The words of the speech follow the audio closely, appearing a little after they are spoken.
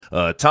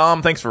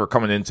Tom, thanks for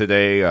coming in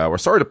today. We're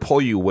sorry to pull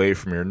you away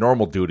from your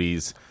normal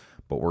duties,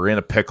 but we're in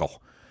a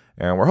pickle,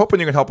 and we're hoping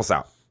you can help us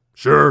out.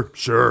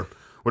 Sure.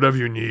 Whatever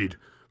you need.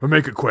 But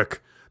make it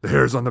quick. The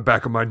hairs on the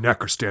back of my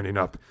neck are standing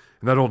up,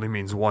 and that only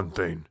means one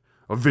thing.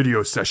 A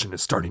video session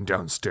is starting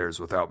downstairs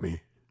without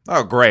me.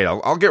 Oh, great.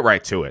 I'll get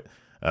right to it.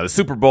 The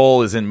Super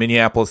Bowl is in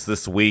Minneapolis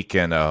this week,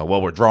 and,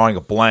 we're drawing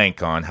a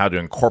blank on how to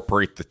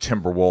incorporate the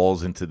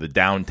Timberwolves into the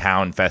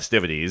downtown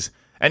festivities.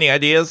 Any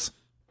ideas?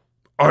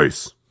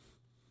 Ice.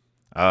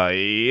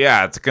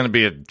 Yeah, it's going to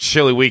be a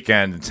chilly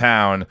weekend in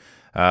town,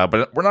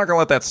 but we're not going to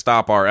let that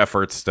stop our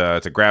efforts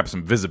to grab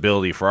some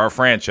visibility for our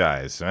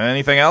franchise.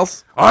 Anything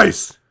else?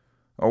 Ice.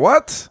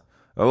 What?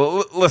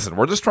 Listen,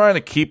 we're just trying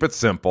to keep it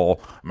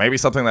simple. Maybe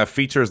something that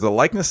features the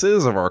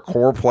likenesses of our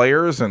core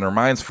players and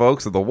reminds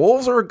folks that the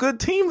Wolves are a good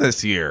team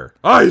this year.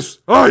 Ice.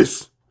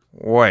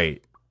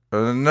 Wait.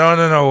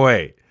 No,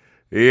 wait.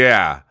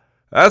 Yeah,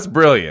 that's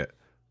brilliant.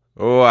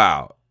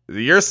 Wow.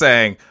 You're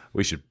saying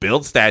we should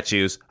build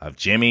statues of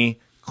Jimmy,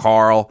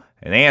 Carl,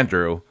 and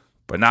Andrew,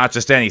 but not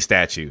just any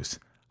statues.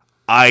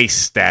 Ice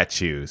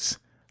statues.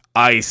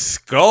 Ice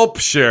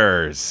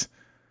sculptures.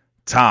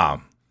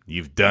 Tom,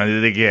 you've done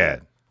it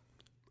again.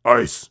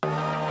 Ice.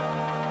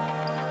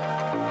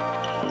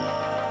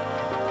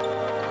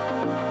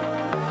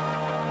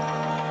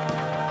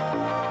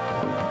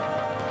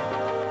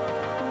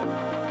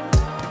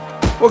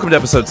 Welcome to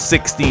episode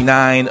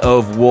 69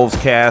 of Wolves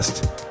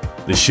Cast,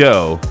 the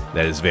show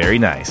that is very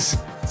nice.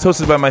 It's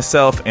hosted by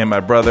myself and my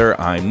brother.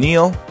 I'm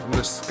Neil. I'm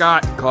the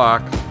Scott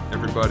clock,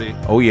 everybody.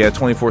 Oh yeah,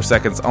 24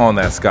 seconds on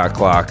that Scott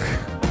clock.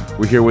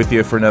 We're here with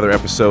you for another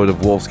episode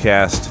of Wolves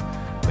Cast.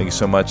 Thank you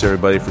so much,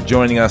 everybody, for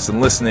joining us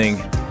and listening.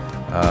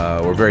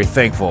 We're very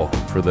thankful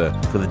for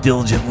the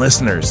diligent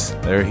listeners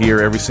that are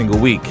here every single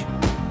week.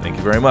 Thank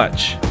you very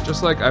much.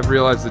 Just like I've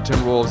realized the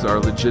Timberwolves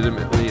are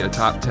legitimately a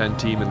top 10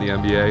 team in the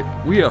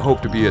NBA, we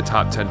hope to be a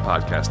top 10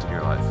 podcast in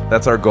your life.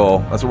 That's our goal.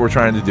 That's what we're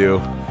trying to do.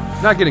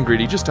 Not getting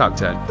greedy, just top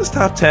 10. Just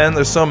top 10.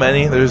 There's so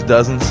many. There's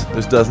dozens.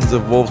 There's dozens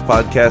of Wolves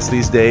podcasts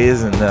these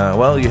days, and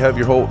you have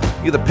you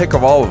get the pick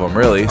of all of them,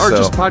 really. Or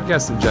just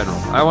podcasts in general.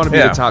 I want to be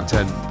a top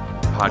 10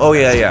 podcast. Oh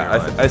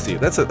yeah. I see.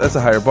 That's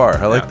a higher bar.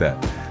 I like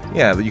that.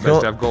 Yeah, you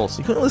can have goals.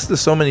 You can listen to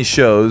so many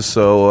shows,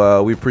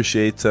 so we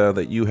appreciate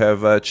that you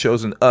have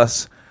chosen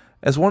us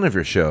as one of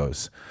your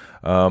shows.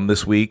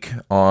 This week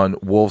on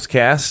Wolves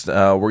Cast,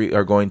 we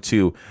are going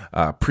to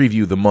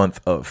preview the month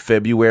of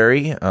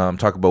February,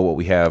 talk about what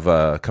we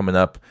have coming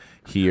up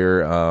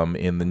here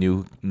in the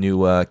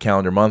new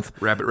calendar month.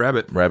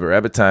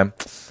 Rabbit time.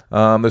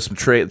 There's some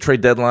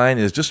trade deadline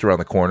is just around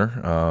the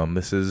corner.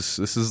 This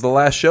is the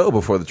last show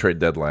before the trade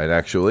deadline,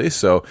 actually.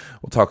 So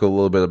we'll talk a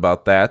little bit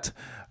about that.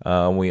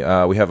 We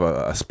have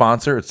a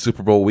sponsor. It's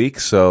Super Bowl week,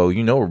 so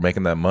we're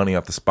making that money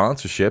off the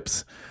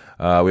sponsorships.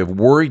 We have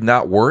Worried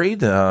Not Worried.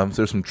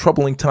 There's some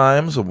troubling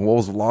times. The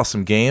Wolves have lost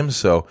some games,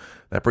 so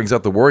that brings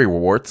out the worry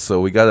rewards. So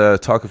we got to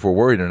talk if we're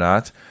worried or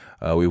not.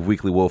 We have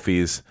Weekly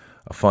Wolfies,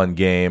 a fun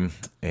game,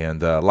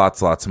 and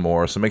lots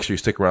more. So make sure you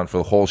stick around for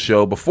the whole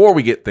show. Before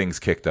we get things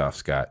kicked off,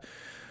 Scott,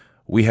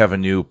 we have a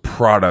new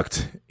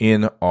product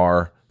in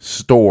our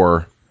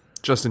store.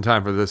 Just in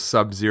time for this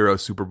Sub-Zero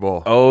Super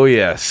Bowl. Oh,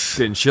 yes. It's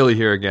getting chilly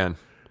here again.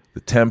 The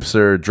temps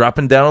are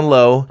dropping down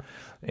low.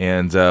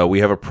 And we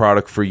have a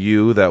product for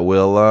you that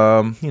will,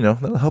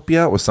 that'll help you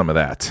out with some of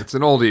that. It's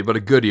an oldie, but a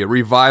goodie, a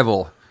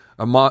revival,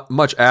 a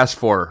much asked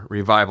for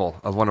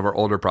revival of one of our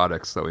older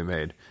products that we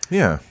made.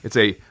 Yeah. It's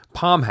a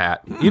palm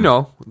hat.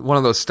 One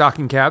of those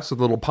stocking caps with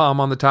a little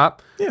palm on the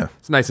top. Yeah.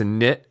 It's nice and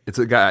knit. It's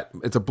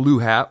a blue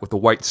hat with a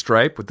white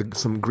stripe with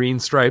some green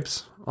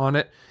stripes on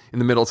it. In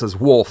the middle it says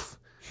Wolf,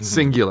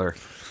 singular,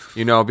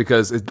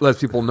 because it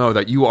lets people know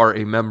that you are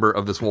a member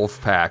of this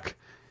Wolf pack.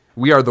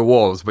 We are the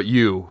Wolves, but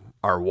you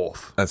are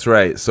Wolf. That's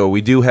right. So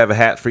we do have a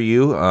hat for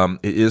you.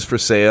 It is for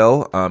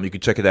sale. You can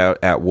check it out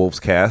at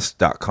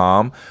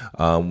wolvescast.com.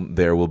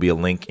 There will be a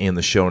link in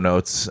the show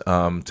notes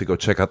to go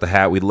check out the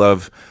hat. We'd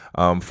love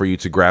for you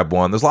to grab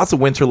one. There's lots of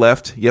winter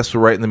left. Yes,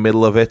 we're right in the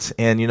middle of it.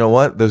 And you know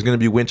what? There's going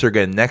to be winter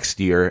again next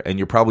year, and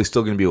you're probably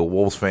still going to be a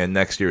Wolves fan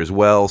next year as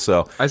well.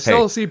 So I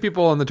still see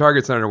people in the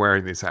Target Center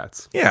wearing these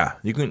hats. Yeah,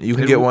 you can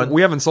get one.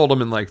 We haven't sold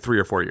them in like 3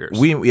 or 4 years.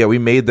 We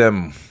made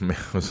them.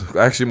 It was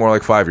actually more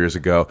like 5 years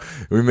ago.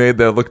 We made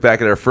them. Look back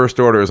at our first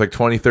order. It was like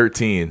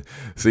 2013.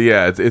 So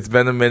yeah, it's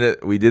been a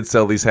minute. We did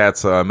sell these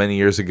hats many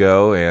years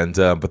ago, and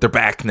but they're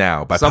back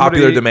now by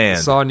popular demand.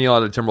 Saw Neil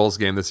at a Timberwolves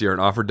game this year and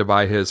offered to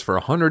buy his for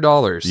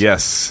 $100.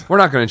 Yes. We're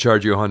not going to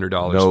charge you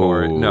 $100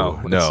 for it.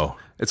 No.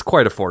 It's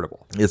quite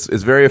affordable. It's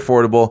very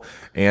affordable,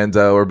 and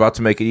we're about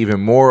to make it even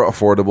more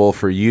affordable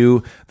for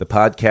you, the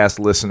podcast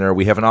listener.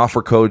 We have an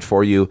offer code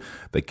for you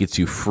that gets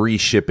you free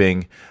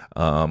shipping.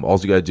 All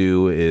you got to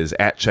do is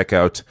at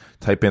checkout,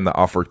 type in the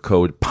offer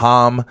code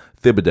Palm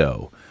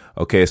Thibodeau.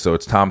 Okay, so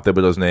it's Tom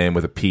Thibodeau's name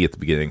with a P at the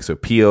beginning. So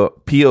Pomthibodeau.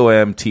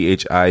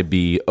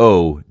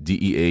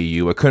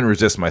 I couldn't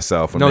resist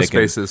myself. No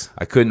spaces.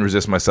 I couldn't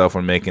resist myself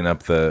when making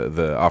up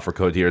the offer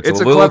code here. It's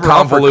a a little clever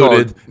offer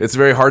convoluted. code. It's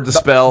very hard to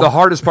spell. The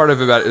hardest part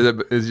of it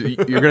is you're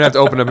going to have to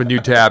open up a new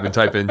tab and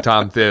type in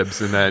Tom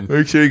Thibs and then,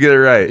 Make sure you get it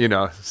right.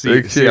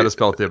 see how to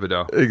spell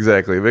Thibodeau.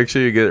 Exactly. Make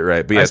sure you get it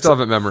right. But yeah, I still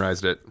haven't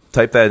memorized it.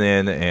 type that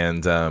in,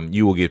 and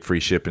you will get free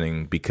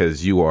shipping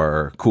because you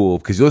are cool,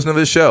 because you listen to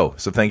this show.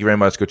 So thank you very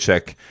much. Go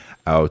check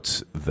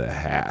out the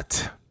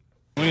hat.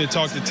 We need to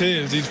talk to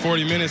Tibbs. These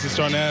 40 minutes is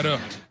starting to add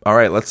up. All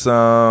right, let's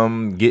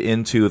get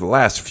into the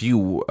last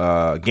few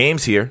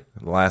games here.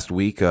 Last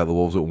week, the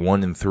Wolves at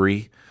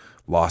 1-3,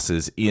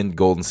 losses in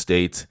Golden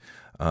State.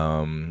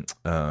 That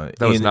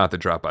was not the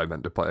drop I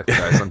meant to play,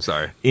 guys. I'm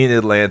sorry. In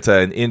Atlanta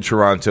and in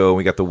Toronto.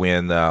 We got the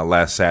win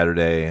last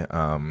Saturday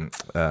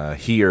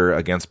here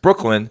against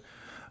Brooklyn.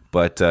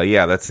 But,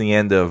 yeah, that's the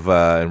end of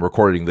and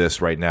recording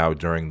this right now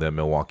during the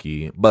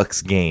Milwaukee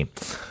Bucks game.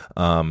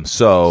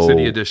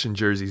 City Edition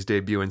jerseys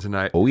debuting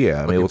tonight. Oh,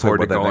 yeah. Looking We'll talk forward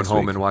to about that going next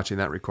home week. and watching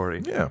that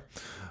recording. Yeah.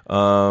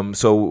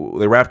 So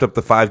they wrapped up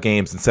the 5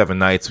 games in 7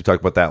 nights. We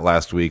talked about that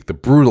last week. The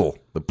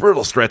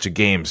brutal stretch of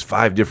games,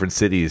 5 different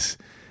cities.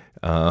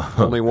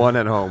 Only one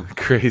at home.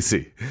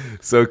 Crazy.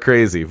 So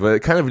crazy,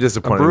 but kind of a A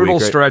disappointing brutal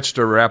week, right? stretch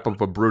to wrap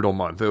up a brutal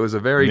month. It was a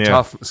very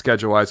tough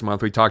schedule-wise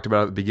month. We talked about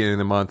it at the beginning of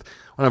the month.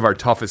 One of our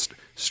toughest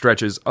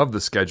stretches of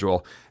the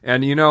schedule.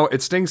 And,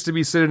 it stinks to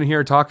be sitting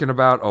here talking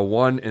about a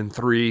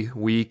 1-3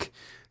 week.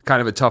 Kind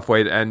of a tough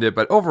way to end it.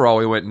 But overall,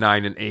 we went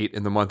 9-8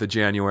 in the month of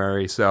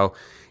January. So,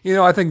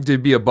 I think to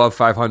be above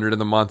 500 in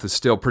the month is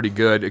still pretty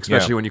good,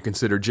 especially when you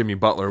consider Jimmy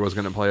Butler was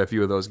going to play a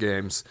few of those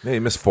games. Yeah,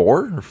 you missed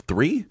 4 or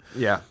 3?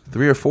 Yeah.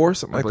 3 or 4,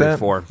 something like that?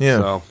 4. Yeah.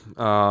 So,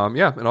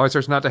 it always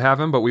hurts not to have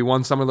him, but we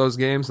won some of those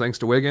games thanks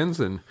to Wiggins,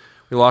 and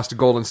we lost to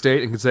Golden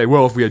State and could say,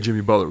 well, if we had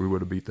Jimmy Butler, we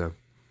would have beat them.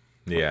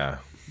 Yeah.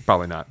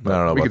 Probably not. But I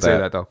don't know we about could say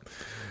that. that, though.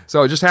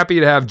 So just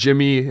happy to have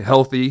Jimmy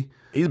healthy.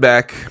 He's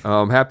back.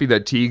 Happy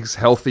that Teague's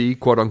healthy,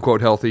 quote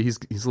unquote healthy. He's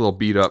a little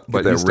beat up,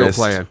 but that he's still wrist.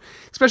 playing.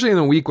 Especially in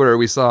the week where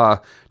we saw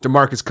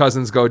DeMarcus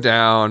Cousins go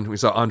down. We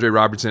saw Andre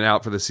Robertson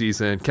out for the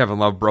season. Kevin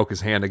Love broke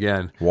his hand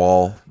again.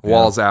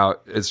 Wall's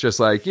out. It's just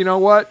like, you know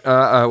what?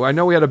 I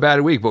know we had a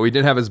bad week, but we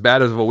didn't have as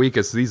bad of a week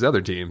as these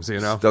other teams,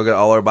 Still got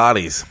all our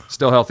bodies.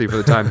 Still healthy for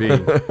the time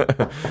being.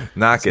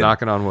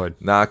 Knocking on wood.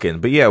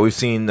 But yeah, we've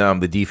seen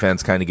the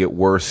defense kind of get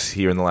worse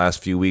here in the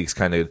last few weeks,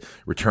 kind of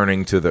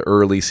returning to the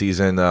early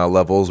season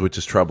levels, which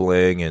is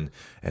troubling.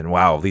 And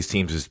wow, these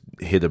teams just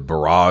hit a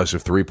barrage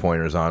of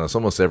 3-pointers on us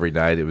almost every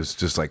night. It was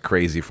just like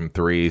crazy from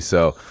 3.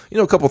 So,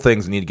 a couple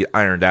things need to get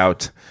ironed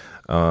out,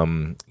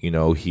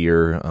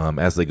 here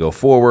as they go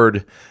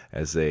forward,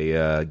 as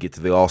they get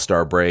to the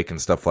All-Star break and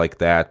stuff like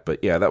that.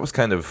 But yeah, that was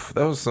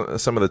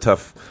some of the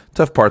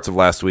tough parts of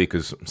last week,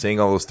 is seeing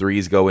all those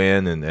threes go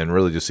in and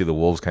really just see the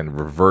Wolves kind of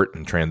revert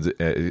in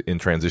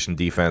transition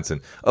defense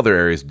and other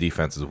areas of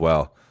defense as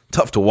well.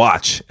 Tough to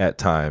watch at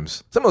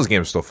times. Some of those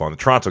games are still fun. The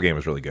Toronto game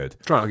was really good.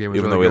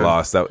 Even though we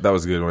lost, that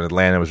was good. When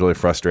Atlanta was really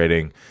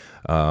frustrating.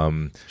 Should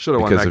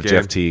have won because that of game.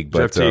 Jeff Teague. But,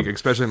 Jeff Teague,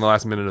 especially in the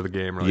last minute of the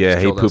game. Really yeah, just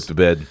he killed pooped us. the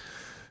bed.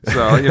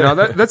 So,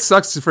 that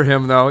sucks for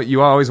him, though.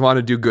 You always want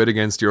to do good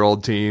against your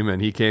old team,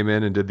 and he came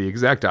in and did the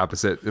exact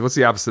opposite. What's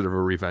the opposite of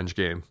a revenge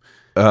game?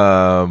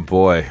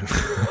 Boy.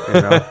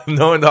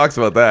 No one talks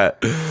about that.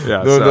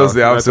 Yeah, no one knows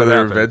the that's opposite of what a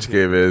happened. revenge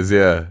game is,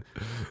 yeah.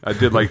 I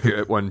did like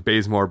it when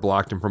Bazemore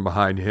blocked him from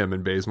behind him,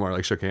 and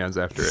Bazemore shook hands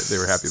after it. They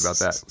were happy about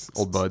that.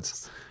 Old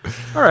buds.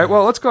 All right,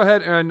 well, let's go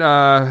ahead and,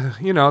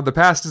 the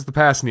past is the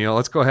past, Neil.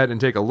 Let's go ahead and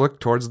take a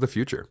look towards the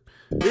future.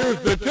 Here's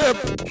the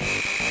tip.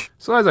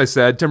 So as I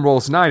said,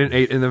 Timberwolves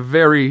 9-8 in the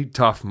very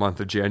tough month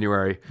of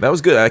January. That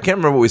was good. I can't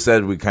remember what we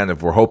said we kind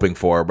of were hoping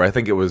for, but I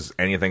think it was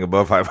anything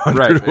above 500.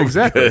 Right, was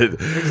exactly. good.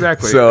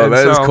 Exactly. So And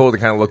that is so- cool to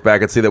kind of look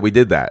back and see that we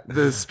did that.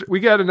 We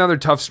got another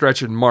tough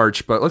stretch in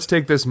March, but let's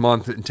take this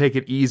month and take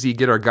it easy,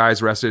 get our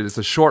guys rested. It's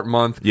a short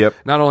month. Yep.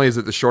 Not only is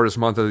it the shortest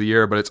month of the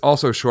year, but it's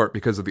also short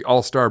because of the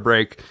All-Star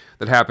break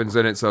that happens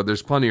in it, so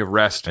there's plenty of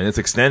rest. And it's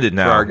extended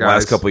now. our The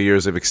last guys. couple of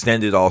years, they've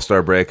extended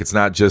All-Star break. It's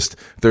not just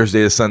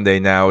Thursday to Sunday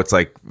now. It's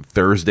like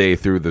Thursday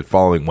through the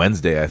following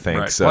Wednesday, I think.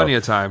 Right, So, plenty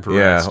of time for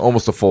yeah, rest.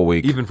 almost a full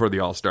week. Even for the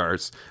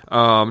All-Stars.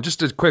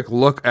 Just a quick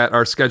look at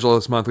our schedule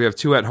this month. We have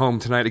 2 at home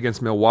tonight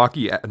against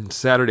Milwaukee and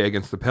Saturday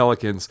against the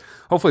Pelicans.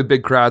 Hopefully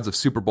big crowds of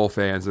Super Bowl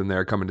fans in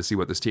there coming to see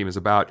what this team is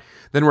about.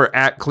 Then we're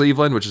at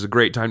Cleveland, which is a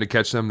great time to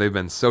catch them. They've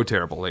been so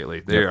terrible lately.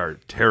 They are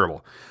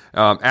terrible.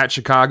 At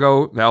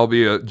Chicago, that'll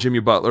be a Jimmy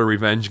Butler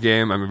revenge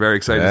game. I'm very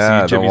excited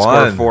to see Jimmy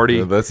score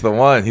 40. That's the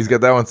one. He's got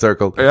that one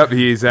circled. Yep,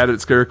 he's had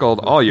it circled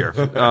all year.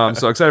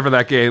 So excited for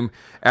that game.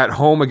 At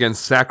home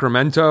against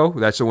Sacramento,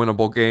 that's a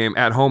winnable game.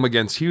 At home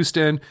against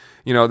Houston,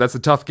 that's a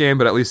tough game,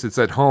 but at least it's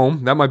at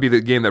home. That might be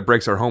the game that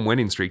breaks our home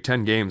winning streak,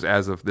 10 games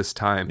as of this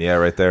time. Yeah,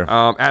 right there.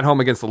 At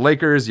home against the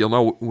Lakers, you'll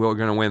know we're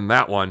going to win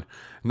that one.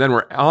 And then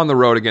we're on the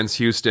road against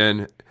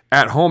Houston,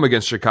 At home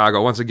against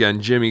Chicago, once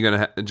again, Jimmy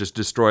going to just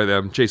destroy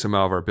them, chase them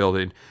out of our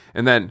building.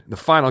 And then the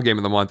final game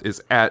of the month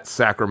is at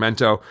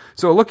Sacramento.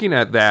 So looking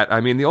at that,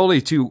 I mean, the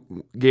only two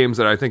games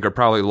that I think are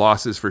probably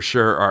losses for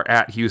sure are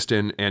at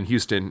Houston and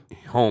Houston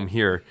home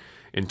here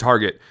in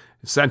Target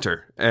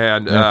Center.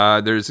 And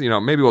there's,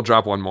 maybe we'll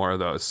drop one more of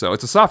those. So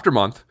it's a softer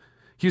month.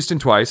 Houston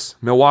twice.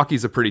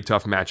 Milwaukee's a pretty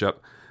tough matchup.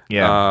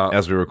 Yeah,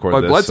 as we record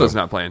but this. But Bledsoe's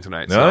not playing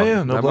tonight. So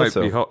that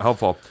Bledsoe. might be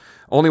helpful.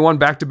 Only one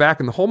back-to-back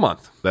in the whole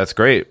month. That's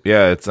great.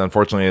 Yeah, it's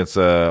unfortunately it's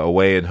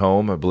away and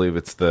home. I believe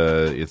it's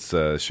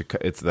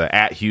the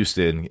at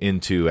Houston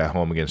into at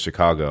home against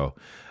Chicago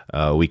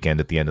weekend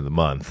at the end of the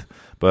month.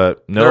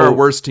 But no, there are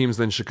worse teams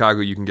than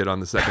Chicago you can get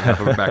on the second half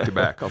of a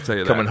back-to-back. I'll tell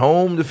you that. Coming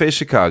home to face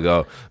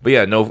Chicago. But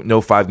yeah,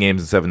 no 5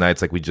 games in 7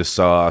 nights like we just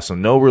saw. So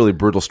no really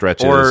brutal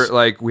stretches. Or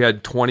like we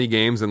had 20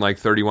 games in like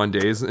 31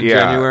 days in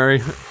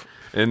January.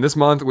 And this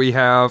month we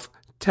have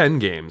 10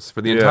 games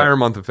for the entire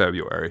month of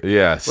February.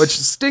 Yes. Which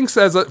stinks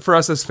for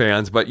us as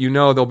fans, but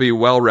they'll be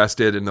well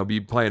rested and they'll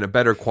be playing a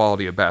better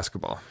quality of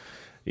basketball.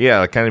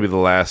 Yeah, it'll kind of be the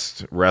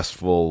last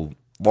restful,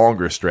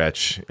 longer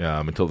stretch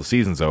until the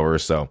season's over.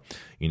 So,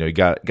 you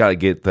got to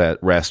get that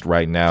rest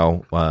right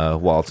now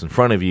while it's in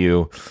front of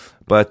you.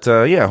 But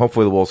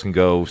hopefully the Wolves can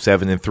go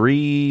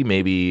 7-3,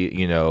 maybe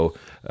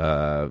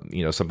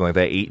something like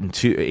that.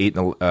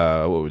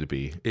 8-2. What would it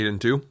be?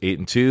 8-2.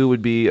 8-2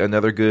 would be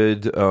another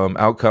good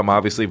outcome.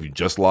 Obviously, if you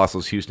just lost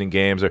those Houston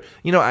games, or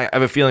I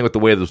have a feeling with the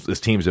way this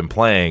team's been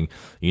playing,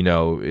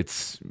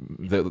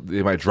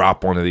 they might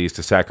drop one of these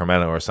to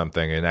Sacramento or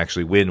something and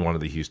actually win one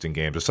of the Houston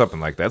games or something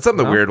like that.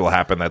 Something weird will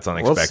happen that's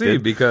unexpected. We'll see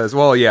because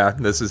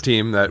this is a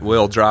team that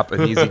will drop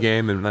an easy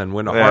game and then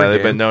win a hard game.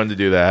 They've been known to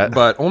do that,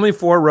 but only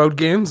 4 road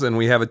games, and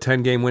we have a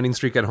 10-game winning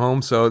streak at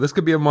home. So this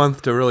could be a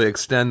month to really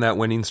extend that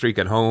winning streak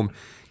at home,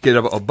 get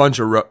a bunch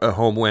of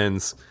home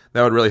wins.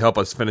 That would really help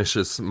us finish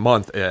this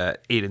month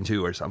at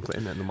 8-2 or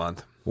something in the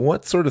month.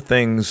 What sort of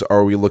things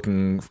are we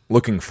looking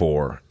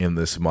for in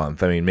this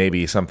month? I mean,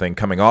 maybe something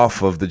coming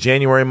off of the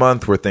January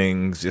month where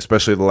things,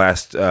 especially the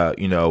last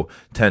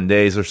 10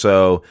 days or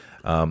so,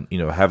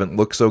 haven't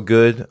looked so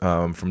good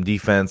from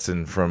defense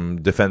and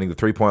from defending the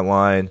 3-point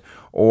line,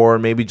 or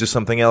maybe just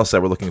something else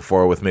that we're looking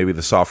for with maybe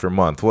the softer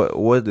month.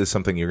 What is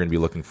something you're going to be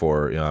looking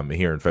for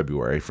here in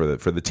February for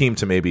the team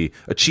to maybe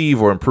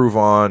achieve or improve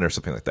on or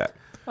something like that?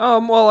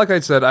 Well, like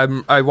I said,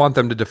 I want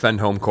them to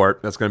defend home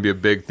court. That's going to be a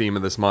big theme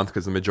of this month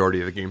because the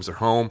majority of the games are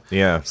home.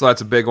 Yeah. So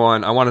that's a big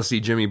one. I want to see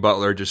Jimmy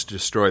Butler just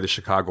destroy the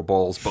Chicago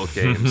Bulls both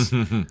games.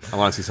 I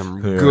want to see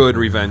some good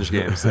revenge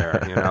games there,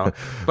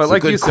 But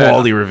like you said,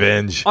 quality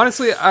revenge.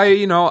 Honestly,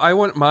 I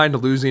wouldn't mind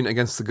losing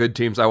against the good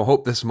teams. I will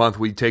hope this month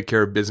we take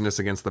care of business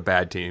against the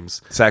bad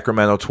teams.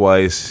 Sacramento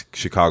twice,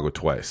 Chicago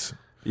twice.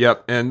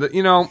 Yep, and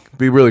it'd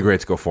be really great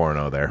to go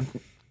 4-0 there.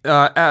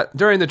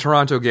 During the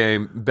Toronto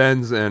game,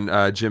 Benz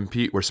and Jim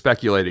Pete were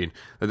speculating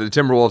that the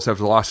Timberwolves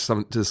have lost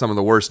to some of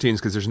the worst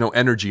teams because there's no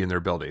energy in their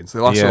buildings. They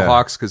lost to the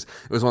Hawks because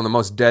it was one of the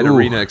most dead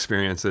arena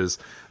experiences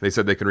they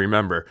said they could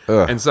remember.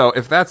 And so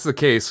if that's the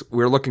case,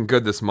 we're looking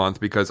good this month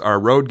because our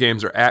road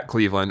games are at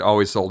Cleveland,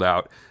 always sold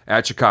out.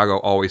 At Chicago,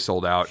 always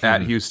sold out.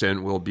 At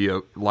Houston will be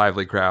a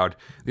lively crowd.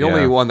 The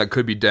only one that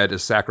could be dead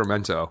is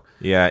Sacramento.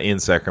 Yeah, in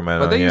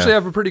Sacramento. But they usually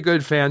have a pretty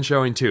good fan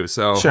showing too.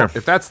 So sure.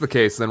 If that's the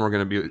case, then we're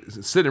going to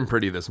be sitting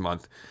pretty this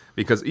month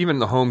because even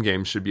the home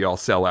games should be all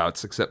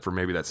sellouts except for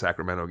maybe that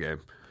Sacramento game.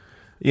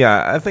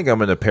 Yeah, I think I'm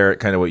going to parrot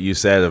kind of what you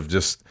said of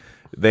just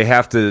they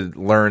have to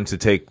learn to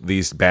take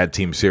these bad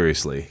teams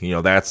seriously.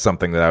 That's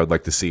something that I would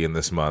like to see in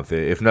this month.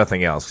 If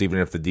nothing else, even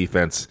if the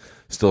defense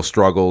still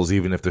struggles,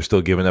 even if they're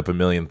still giving up a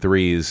million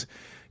threes,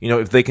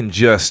 if they can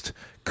just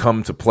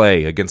come to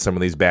play against some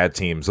of these bad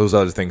teams, those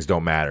other things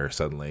don't matter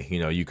suddenly.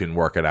 You can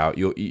work it out.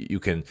 You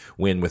can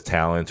win with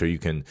talent, or you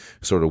can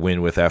sort of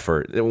win with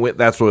effort.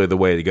 That's really the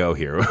way to go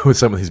here with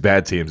some of these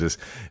bad teams is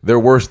they're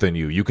worse than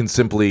you. You can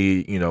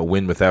simply,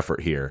 win with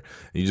effort here.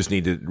 You just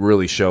need to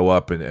really show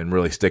up and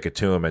really stick it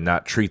to them and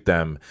not treat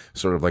them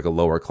sort of like a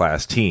lower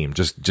class team.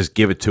 Just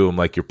give it to them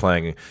like you're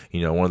playing,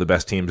 one of the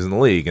best teams in the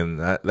league. And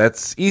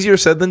that's easier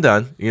said than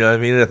done. You know what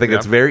I mean? I think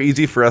it's very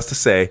easy for us to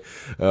say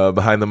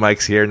behind the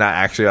mics here, not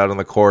actually out on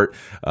the court,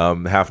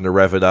 having to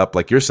rev it up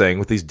like you're saying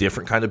with these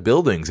different kind of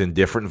buildings and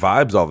different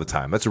vibes all the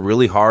time. That's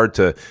really hard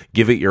to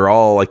give it your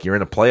all like you're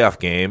in a playoff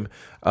game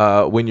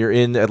when you're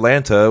in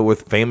Atlanta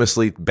with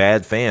famously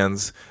bad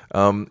fans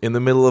in the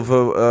middle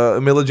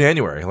of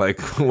January. Like,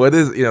 what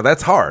is,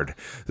 that's hard.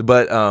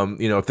 But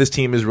if this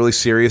team is really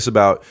serious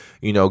about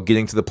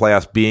getting to the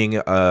playoffs,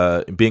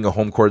 being a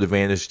home court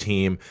advantage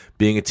team,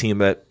 being a team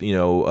that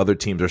other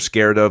teams are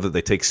scared of, that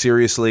they take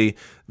seriously,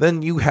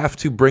 then you have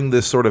to bring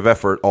this sort of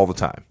effort all the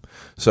time.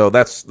 So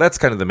that's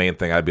kind of the main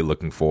thing I'd be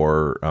looking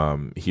for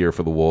here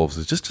for the Wolves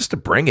is just to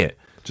bring it.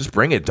 Just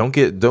bring it.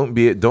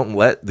 Don't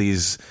let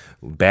these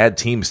bad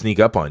teams sneak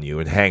up on you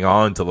and hang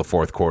on till the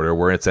fourth quarter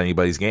where it's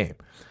anybody's game.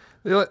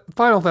 The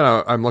final thing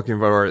I'm looking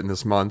for in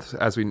this month,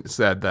 as we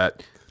said,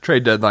 that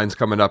trade deadline's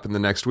coming up in the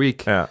next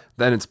week. Yeah.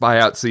 Then it's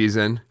buyout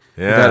season.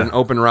 Yeah. We've got an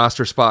open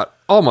roster spot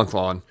all month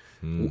long.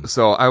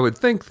 So I would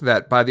think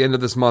that by the end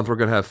of this month, we're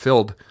going to have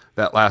filled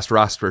that last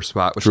roster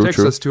spot, which takes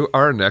us to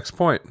our next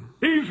point.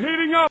 He's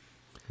heating up.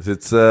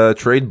 It's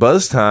trade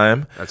buzz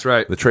time. That's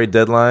right. The trade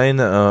deadline,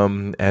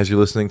 as you're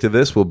listening to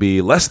this, will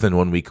be less than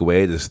 1 week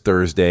away. This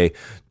Thursday,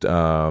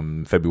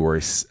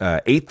 February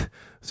 8th,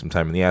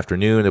 sometime in the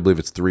afternoon. I believe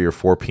it's 3 or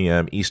 4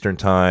 p.m. Eastern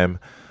time.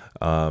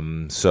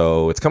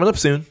 So it's coming up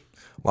soon.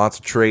 Lots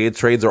of trades.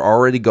 Trades are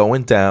already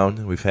going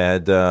down. We've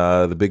had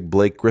the big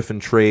Blake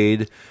Griffin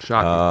trade.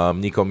 Shocking.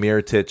 Nico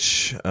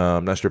Mirotic.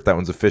 I'm not sure if that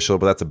one's official,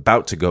 but that's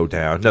about to go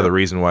down. Another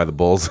reason why the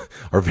Bulls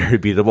are very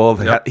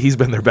beatable. He's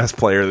been their best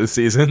player this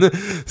season,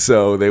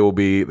 so they're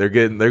going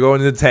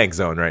into the tank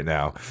zone right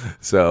now.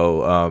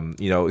 So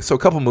so a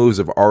couple moves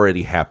have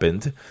already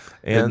happened.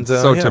 And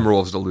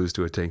Timberwolves to lose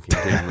to a tanking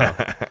team, though.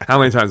 How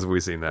many times have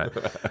we seen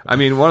that? I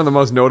mean, one of the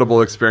most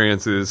notable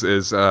experiences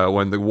is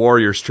when the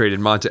Warriors traded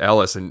Monta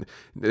Ellis, and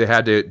they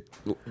had to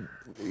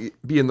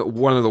be in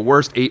one of the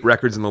worst 8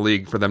 records in the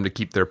league for them to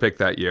keep their pick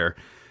that year.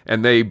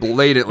 And they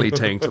blatantly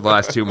tanked the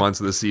last 2 months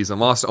of the season,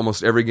 lost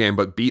almost every game,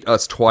 but beat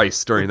us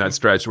twice during that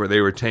stretch where they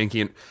were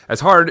tanking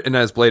as hard and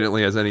as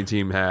blatantly as any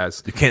team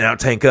has. You can't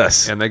out-tank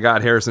us. And they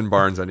got Harrison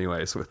Barnes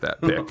anyways with that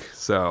pick.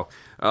 So,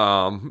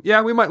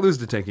 we might lose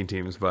to tanking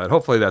teams, but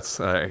hopefully that's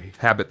a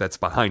habit that's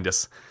behind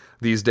us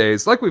these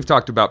days. Like we've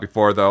talked about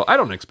before, though, I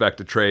don't expect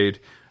a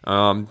trade.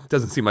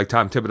 Doesn't seem like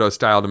Tom Thibodeau's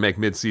style to make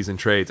mid-season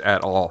trades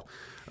at all.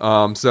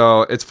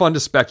 So it's fun to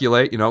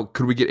speculate,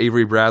 could we get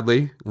Avery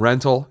Bradley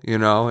rental?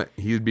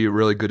 He'd be a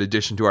really good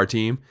addition to our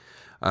team.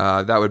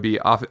 That would be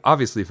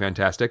obviously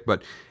fantastic,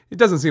 but it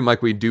doesn't seem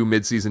like we do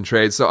mid-season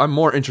trades. So I'm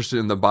more interested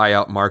in the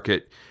buyout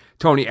market.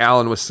 Tony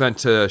Allen was sent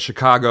to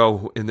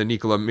Chicago in the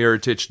Nikola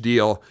Mirotic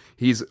deal.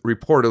 He's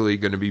reportedly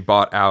going to be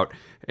bought out.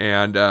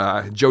 And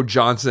Joe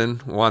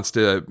Johnson wants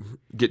to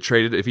get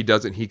traded. If he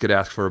doesn't, he could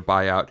ask for a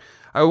buyout.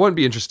 I wouldn't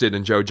be interested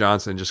in Joe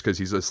Johnson just because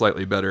he's a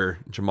slightly better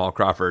Jamal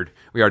Crawford.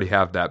 We already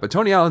have that. But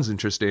Tony Allen's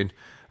interesting.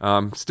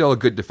 Still a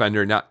good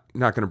defender, not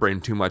going to bring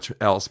too much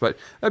else, but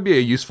that'd be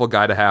a useful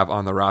guy to have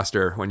on the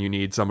roster when you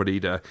need somebody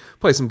to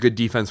play some good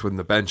defense when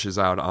the bench is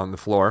out on the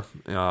floor.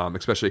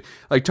 Especially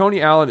like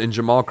Tony Allen and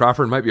Jamal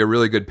Crawford might be a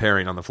really good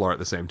pairing on the floor at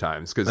the same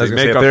time because they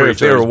make up for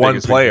each other's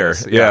biggest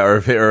weakness. If they were one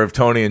player, or if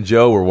Tony and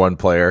Joe were one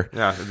player,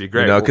 it'd be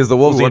great. Because the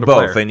Wolves need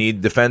both. They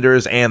need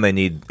defenders and they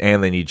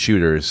need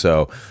shooters.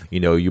 So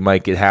you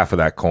might get half of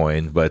that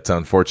coin, but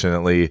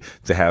unfortunately,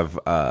 to have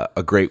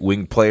a great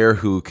wing player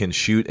who can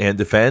shoot and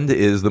defend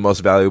is the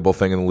most valuable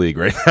thing in the league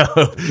right now.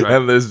 Right.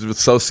 And this is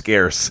so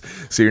scarce,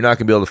 so you're not going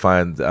to be able to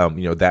find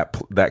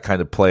that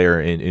kind of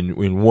player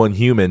in one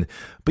human.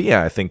 But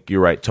yeah, I think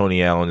you're right.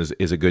 Tony Allen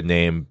is a good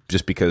name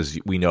just because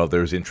we know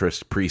there's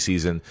interest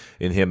preseason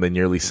in him. They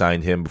nearly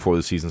signed him before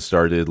the season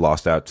started,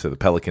 lost out to the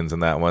Pelicans in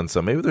that one.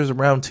 So maybe there's a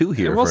round 2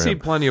 here. And we'll see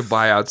plenty of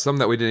buyouts, some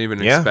that we didn't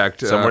even expect.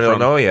 Some we don't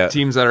know yet.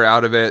 Teams that are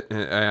out of it.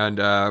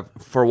 And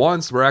for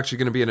once, we're actually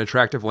going to be an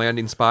attractive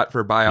landing spot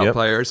for buyout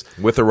players.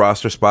 With a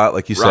roster spot,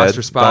 like you said.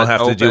 Don't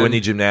have to do any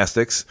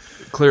gymnastics.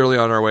 Clearly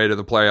on our way to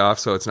the playoffs,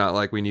 so it's not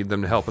like we need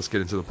them to help us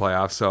get into the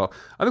playoffs. So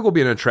I think we'll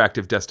be an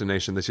attractive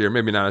destination this year.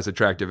 Maybe not as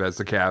attractive as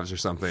the Cavs or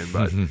something,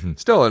 but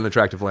still an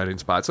attractive landing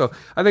spot. So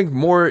I think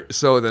more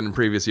so than in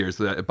previous years,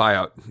 the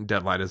buyout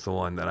deadline is the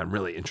one that I'm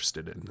really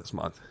interested in this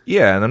month.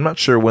 Yeah, and I'm not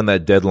sure when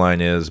that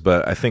deadline is,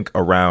 but I think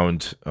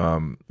around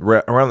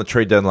the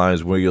trade deadline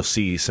is where you'll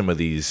see some of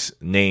these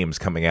names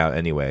coming out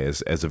anyway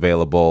as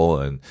available,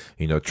 and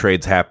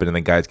trades happen and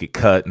then guys get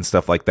cut and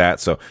stuff like that.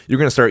 So you're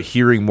going to start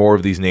hearing more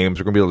of these names.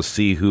 We're going to be able to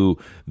see who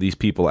these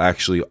people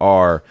actually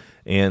are.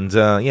 And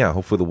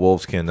hopefully the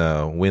Wolves can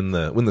win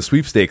the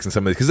sweepstakes in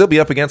some of these because they'll be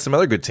up against some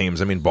other good teams.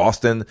 I mean,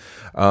 Boston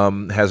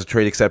has a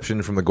trade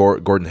exception from the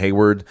Gordon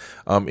Hayward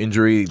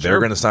injury. Sure. They're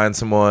going to sign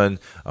someone.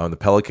 The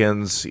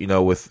Pelicans,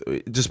 with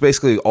just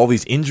basically all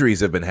these injuries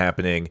have been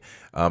happening,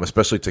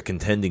 especially to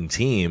contending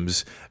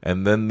teams,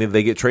 and then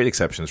they get trade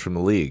exceptions from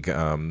the league.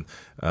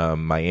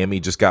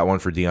 Miami just got one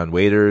for Dion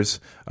Waiters.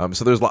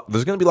 So there's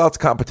going to be lots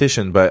of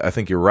competition, but I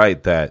think you're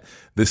right that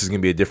this is going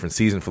to be a different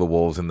season for the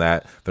Wolves in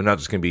that they're not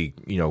just going to be,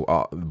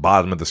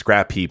 bottom of the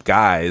scrap heap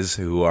guys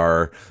who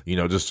are,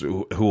 just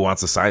who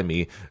wants to sign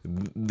me.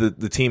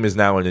 The team is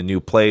now in a new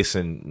place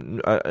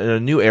and in a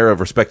new era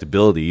of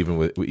respectability, even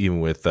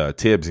with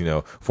Tibbs,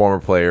 former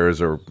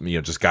players or,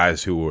 just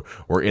guys who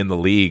were in the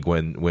league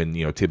when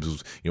Tibbs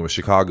was, with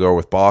Chicago or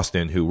with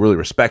Boston who really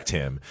respect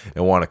him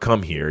and want to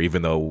come here,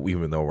 even though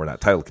we're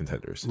not title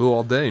contenders. Lou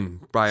Aldane,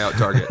 buyout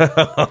target.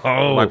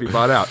 Might be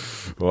bought out.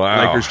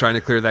 Wow. Lakers trying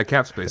to clear that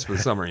cap space for the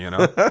summer,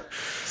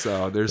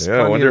 So there's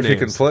I wonder if he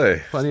can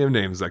play. Plenty of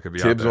names that could be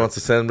Tibbs out there. wants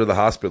to send him to the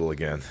hospital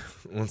again.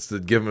 Wants to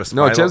give him a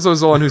spinal. No, Tibbs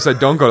was the one who said,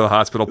 don't go to the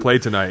hospital, play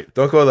tonight.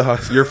 Don't go to the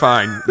hospital. You're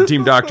fine. The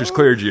team doctors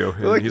cleared you.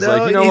 And he's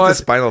like, you know he what? needs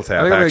a spinal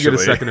tap, I think I'm going to get a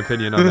actually. second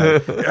opinion on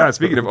that. Yeah,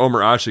 speaking of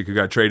Omer Asik, who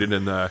got traded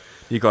in the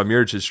Nikola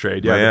Mirotic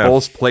trade. The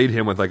Bulls played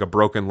him with like a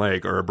broken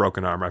leg or a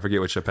broken arm. I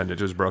forget which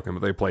appendage was broken,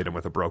 but they played him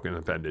with a broken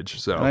appendage.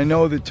 So I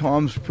know that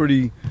Tom's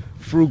pretty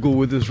frugal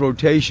with his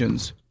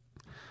rotations.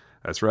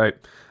 That's right.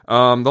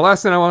 The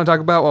last thing I want to talk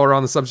about while we're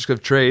on the subject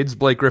of trades,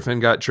 Blake Griffin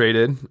got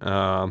traded.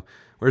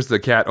 Where's the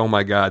cat "Oh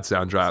my God"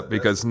 sound drop?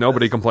 Because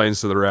nobody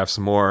complains to the refs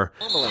more.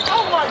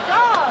 Oh my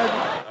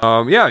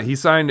God! Yeah, he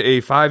signed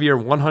a 5-year,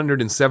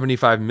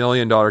 $175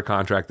 million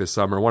contract this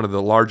summer, one of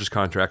the largest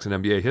contracts in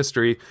NBA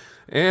history.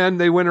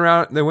 And they went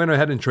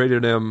ahead and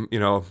traded him,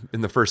 in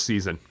the first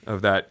season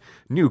of that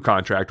new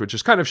contract, which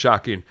is kind of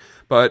shocking.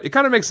 But it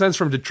kind of makes sense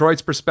from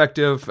Detroit's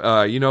perspective.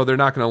 They're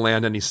not going to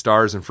land any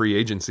stars in free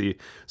agency.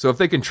 So if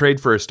they can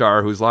trade for a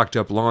star who's locked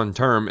up long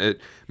term,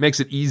 it makes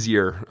it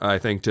easier, I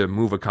think, to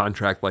move a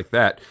contract like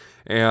that.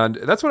 And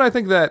that's what I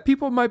think that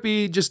people might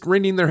be just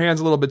wringing their hands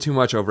a little bit too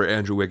much over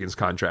Andrew Wiggins'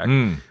 contract.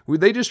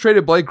 They just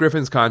traded Blake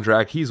Griffin's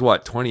contract. He's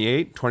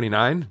 28,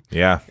 29?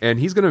 Yeah. And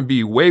he's going to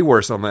be way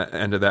worse on the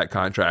end of that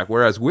contract,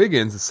 whereas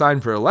Wiggins is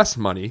signed for less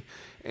money,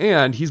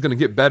 and he's going to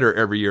get better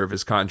every year of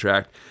his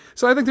contract.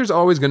 So I think there's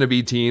always going to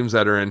be teams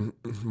that are in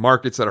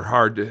markets that are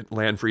hard to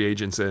land free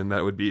agents in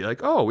that would be like,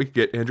 oh, we could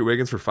get Andrew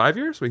Wiggins for 5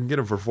 years? We can get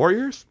him for 4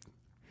 years?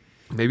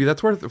 Maybe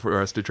that's worth it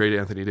for us to trade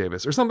Anthony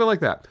Davis or something like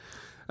that.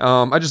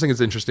 I just think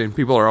it's interesting.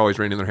 People are always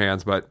wringing their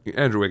hands, but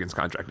Andrew Wiggins'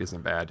 contract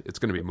isn't bad. It's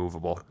going to be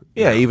movable.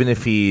 Yeah, even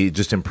if he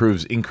just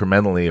improves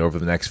incrementally over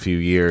the next few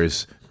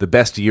years, the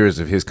best years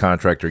of his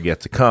contract are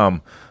yet to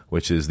come,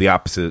 which is the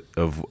opposite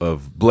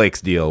of Blake's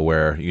deal,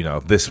 where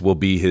this will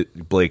be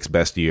Blake's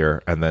best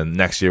year, and then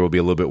next year will be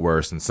a little bit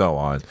worse, and so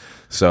on.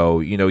 So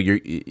you're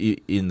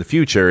in the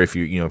future, if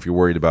you're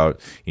worried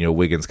about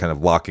Wiggins kind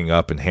of locking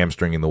up and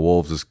hamstringing the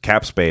Wolves'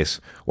 cap space,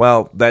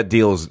 well, that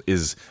deal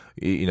is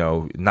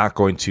not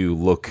going to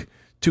look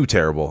too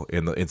terrible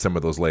in some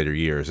of those later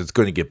years. It's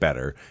going to get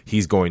better.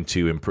 He's going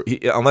to improve,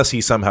 unless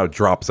he somehow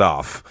drops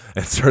off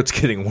and starts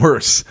getting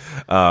worse.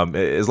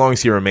 As long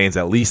as he remains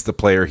at least the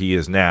player he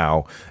is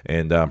now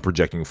and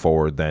projecting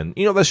forward, then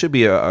that should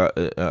be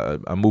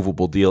a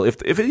movable deal.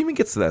 If it even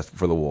gets to that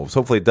for the Wolves,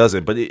 hopefully it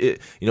doesn't. But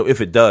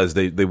if it does,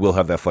 they will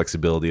have that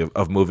flexibility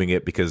of moving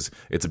it because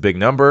it's a big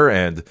number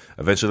and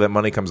eventually that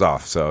money comes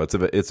off. So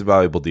it's a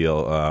valuable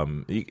deal.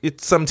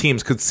 Some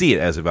teams could see it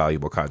as a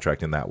valuable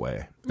contract in that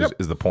way. Yep.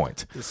 Is the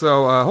point.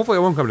 So hopefully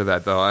it won't come to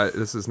that, though.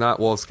 This is not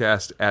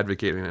Wolvescast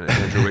advocating an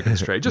Andrew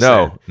Wiggins trade. Just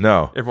no, saying.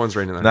 no. Everyone's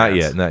raining their Not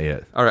hands. Not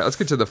yet. All right, let's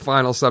get to the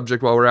final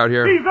subject while we're out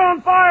here. He's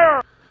on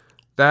fire!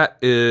 That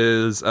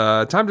is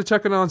time to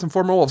check in on some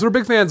former Wolves. We're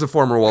big fans of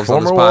former Wolves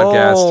on this Former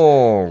podcast.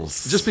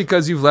 Wolves. Just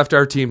because you've left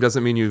our team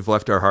doesn't mean you've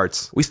left our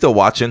hearts. We still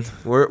watching.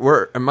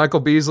 We're and Michael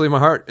Beasley, my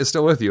heart is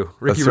still with you.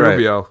 Ricky That's right.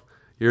 Rubio,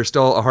 you're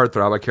still a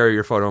heartthrob. I carry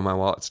your photo in my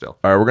wallet still.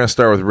 All right, we're going to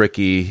start with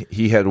Ricky.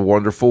 He had a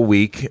wonderful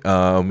week.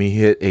 He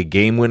hit a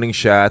game-winning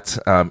shot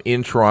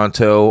in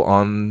Toronto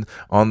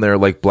on their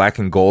black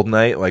and gold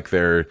night. They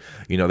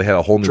had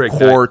a whole new Drake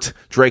court.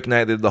 Drake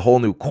night did the whole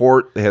new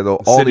court. They had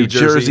all City new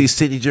jersey. jerseys,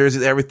 city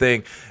jerseys,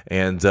 everything.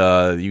 And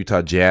the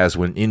Utah Jazz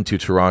went into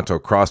Toronto,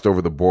 crossed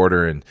over the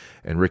border, and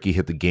Ricky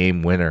hit the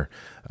game winner.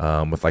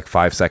 With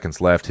 5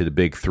 seconds left, hit a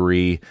big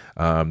three.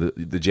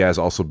 The Jazz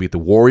also beat the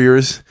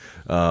Warriors.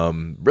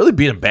 Really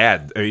beat them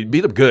bad. I mean,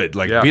 beat them good.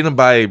 Beat them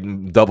by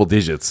double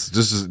digits.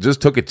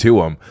 Just took it to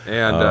them.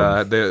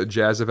 And the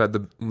Jazz have had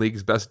the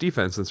league's best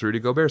defense since Rudy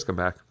Gobert's come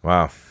back.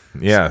 Wow.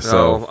 Yeah.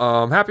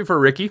 So happy for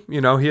Ricky. He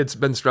had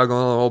been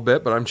struggling a little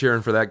bit, but I'm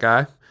cheering for that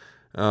guy.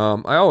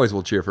 I always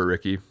will cheer for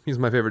Ricky. He's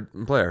my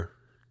favorite player.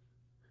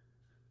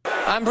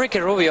 I'm Ricky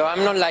Rubio.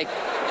 I'm not like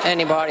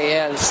anybody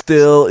else.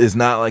 Still is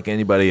not like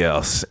anybody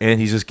else. And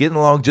he's just getting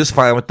along just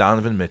fine with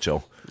Donovan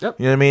Mitchell. Yep.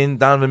 You know what I mean?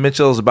 Donovan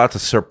Mitchell is about to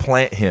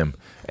supplant him.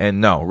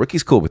 And no,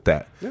 Ricky's cool with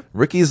that. Yep.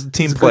 Ricky's a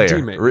team He's a player.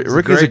 good teammate. He's a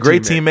Ricky's a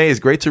great great teammate. He's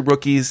great to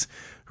rookies.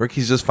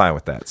 Ricky's just fine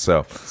with that.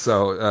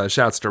 So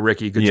shouts to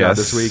Ricky. Good job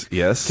this week.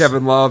 Yes.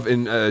 Kevin Love,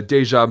 in a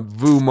deja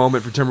vu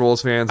moment for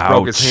Timberwolves fans,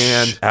 broke his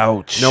hand.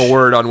 Ouch. No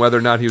word on whether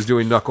or not he was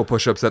doing knuckle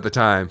push-ups at the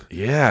time.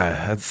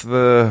 Yeah, that's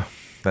the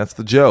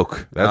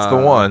joke. That's the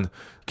one.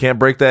 Can't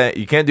break that.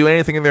 You can't do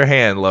anything in their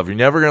hand, Love. You're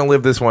never going to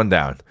live this one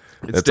down.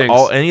 That's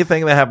stinks.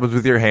 Anything that happens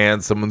with your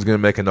hand, someone's going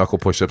to make a knuckle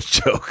push-ups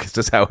joke. It's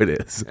just how it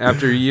is.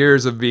 After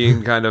years of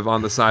being kind of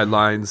on the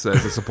sidelines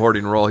as a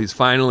supporting role, he's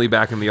finally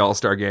back in the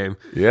All-Star game.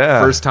 Yeah.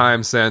 First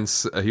time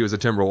since he was a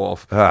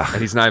Timberwolf.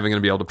 And he's not even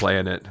going to be able to play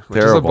in it, which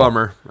Terrible. is a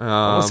bummer.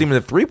 Almost even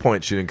a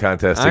three-point shooting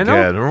contest I again.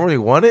 know. Remember when he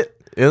won it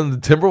in the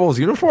Timberwolves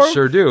uniform?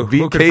 Sure do. Beat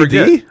Who could KD?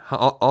 forget?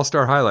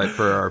 All-Star highlight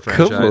for our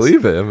franchise. Couldn't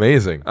believe it.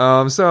 Amazing.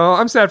 So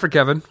I'm sad for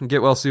Kevin.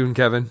 Get well soon,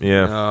 Kevin.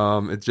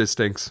 Yeah. It just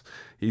stinks.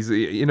 He's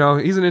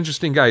an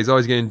interesting guy. He's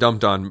always getting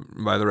dumped on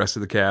by the rest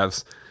of the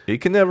Cavs. He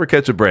can never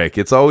catch a break.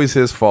 It's always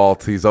his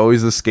fault. He's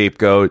always the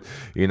scapegoat.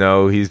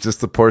 He's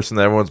just the person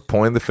that everyone's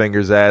pointing the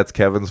fingers at. It's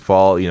Kevin's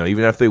fault.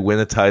 Even if they win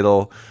a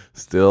title,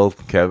 still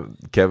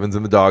Kevin's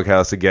in the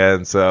doghouse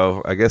again.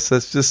 So I guess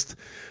that's just,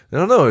 I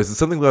don't know. Is it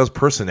something about his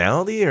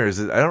personality, or is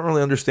it? I don't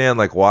really understand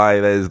why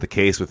that is the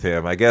case with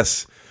him. I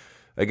guess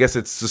I guess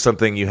it's just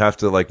something you have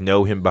to like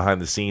know him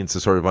behind the scenes to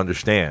sort of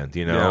understand,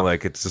 Yeah.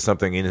 like it's just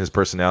something in his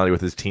personality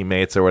with his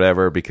teammates or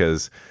whatever,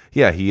 because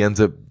he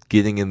ends up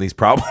getting in these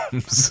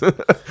problems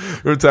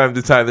from time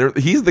to time.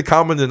 He's the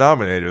common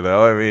denominator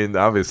though. I mean,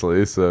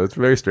 obviously, so it's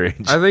very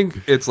strange. I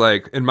think it's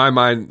like, in my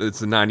mind,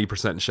 it's a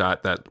 90%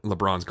 shot that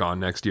LeBron's gone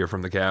next year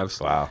from the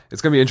Cavs. Wow.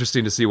 It's going to be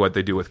interesting to see what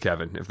they do with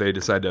Kevin. If they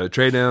decide to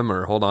trade him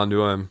or hold on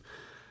to him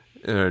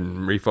and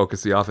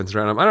refocus the offense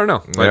around him. I don't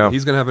know. But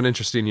he's going to have an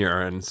interesting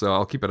year, and so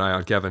I'll keep an eye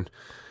on Kevin.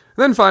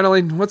 And then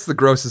finally, what's the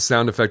grossest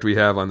sound effect we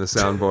have on the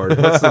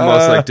soundboard? What's the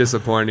most like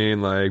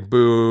disappointing, like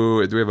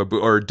boo? Do we have a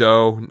boo or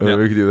doe? We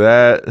can do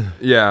that.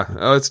 Yeah,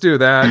 let's do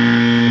that.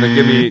 And then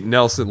give me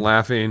Nelson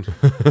laughing.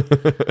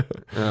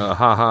 Ha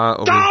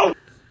ha.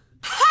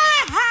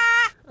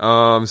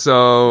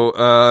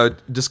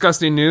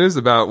 Disgusting news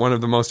about one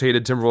of the most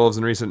hated Timberwolves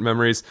in recent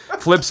memories.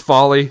 Flip's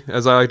folly,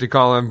 as I like to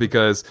call him,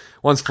 because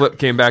once Flip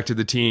came back to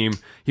the team,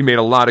 he made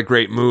a lot of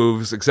great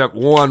moves, except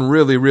one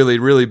really, really,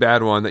 really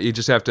bad one that you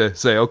just have to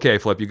say, okay,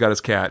 Flip, you got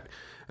his cat.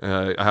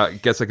 I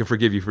guess I can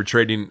forgive you for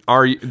trading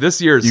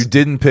this year's... You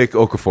didn't pick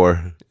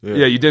Okafor.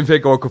 Yeah, you didn't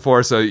pick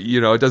Okafor, so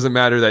it doesn't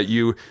matter that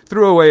you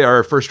threw away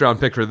our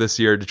first-round pick for this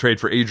year to trade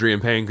for Adrian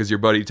Payne because your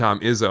buddy Tom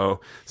Izzo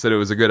said it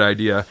was a good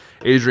idea.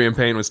 Adrian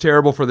Payne was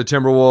terrible for the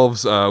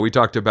Timberwolves. We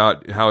talked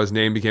about how his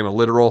name became a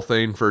literal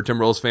thing for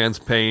Timberwolves fans,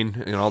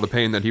 pain, and all the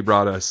pain that he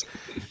brought us.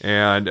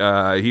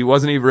 And he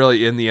wasn't even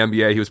really in the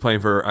NBA. He was playing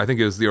for, I think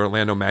it was the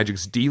Orlando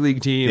Magic's D-League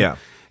team. Yeah.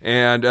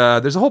 And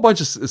there's a whole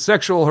bunch of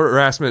sexual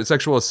harassment,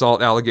 sexual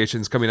assault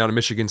allegations coming out of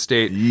Michigan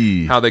State.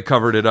 Yee. How they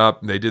covered it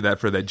up. They did that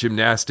for that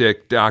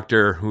gymnastic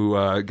doctor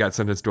who got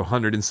sentenced to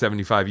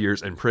 175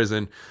 years in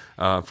prison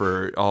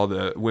for all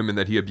the women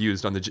that he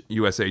abused on the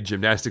USA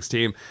gymnastics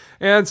team.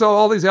 And so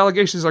all these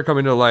allegations are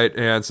coming to light.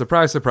 And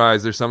surprise,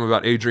 surprise, there's some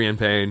about Adrian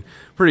Payne.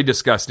 Pretty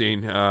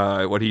disgusting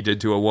what he did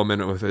to a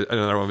woman with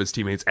another one of his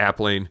teammates,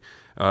 Appling.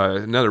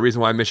 Another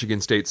reason why Michigan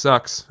State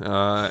sucks,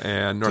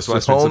 and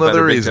Northwestern's a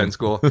better Big Ten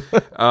school.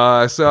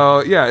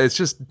 It's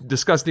just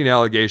disgusting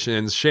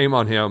allegations. Shame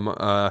on him.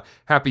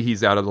 Happy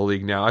he's out of the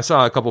league now. I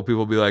saw a couple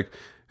people be like,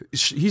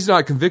 he's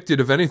not convicted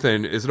of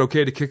anything. Is it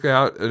okay to kick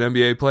out an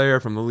NBA player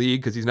from the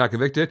league because he's not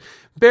convicted?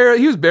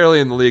 He was barely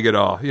in the league at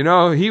all.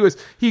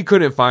 He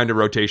couldn't find a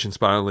rotation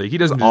spot in the league. He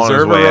doesn't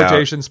deserve a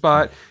rotation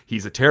spot.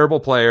 He's a terrible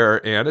player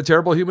and a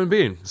terrible human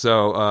being.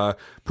 So,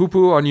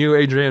 poo-poo on you,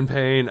 Adrian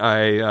Payne.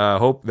 I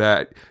hope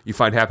that you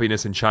find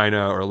happiness in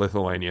China or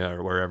Lithuania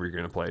or wherever you're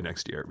going to play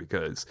next year,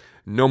 because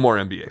no more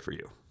NBA for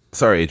you.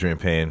 Sorry, Adrian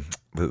Payne.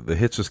 The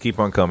hits just keep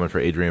on coming for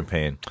Adrian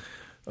Payne.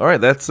 All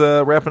right, that's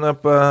wrapping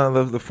up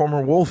the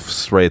former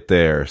Wolves right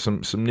there.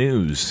 Some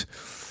news.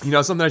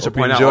 Something I should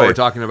point out while we're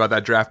talking about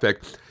that draft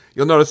pick.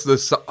 You'll notice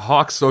the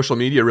Hawks social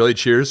media really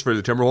cheers for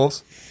the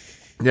Timberwolves.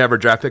 They have our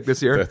draft pick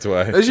this year. That's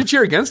why. They should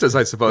cheer against us,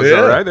 I suppose,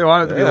 though, right? They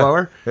want it to be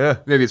lower? Yeah.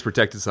 Maybe it's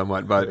protected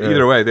somewhat, but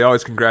either way, they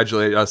always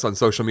congratulate us on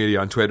social media,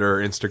 on Twitter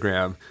or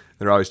Instagram.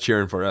 They're always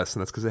cheering for us,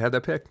 and that's because they had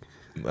that pick.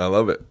 I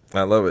love it.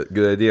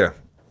 Good idea.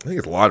 I think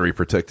it's lottery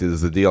protected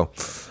is the deal.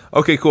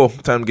 Okay, cool.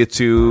 Time to get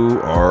to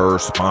our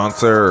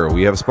sponsor.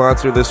 We have a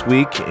sponsor this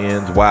week,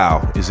 and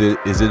wow, is it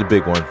a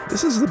big one?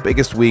 This is the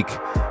biggest week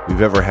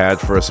we've ever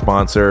had for a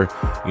sponsor.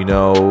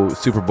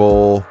 Super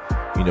Bowl.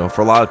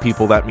 For a lot of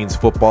people that means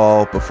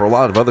football, but for a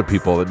lot of other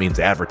people that means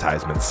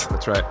advertisements.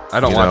 That's right. I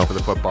don't watch for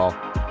the football.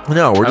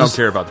 No, I don't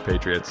care about the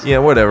Patriots. Yeah,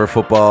 whatever.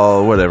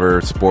 Football, whatever.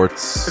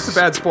 Sports. It's a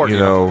bad sport.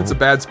 It's a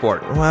bad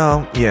sport.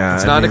 Well, yeah.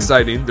 It's not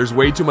exciting. There's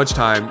way too much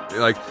time.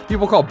 Like,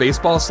 people call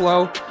baseball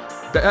slow.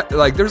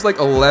 There's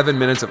 11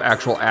 minutes of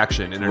actual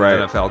action in an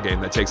NFL game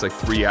that takes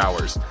 3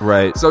 hours.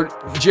 Right. So,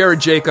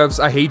 Jared Jacobs,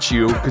 I hate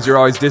you because you're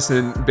always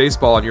dissing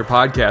baseball on your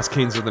podcast,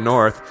 Kings of the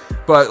North.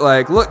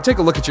 But take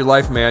a look at your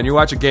life, man. You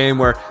watch a game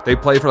where they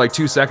play for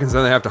 2 seconds,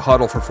 then they have to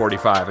huddle for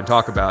 45 and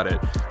talk about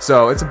it.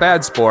 So it's a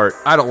bad sport.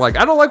 I don't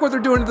like what they're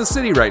doing to the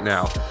city right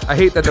now. I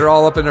hate that they're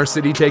all up in our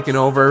city taking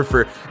over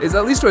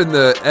at least when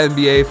the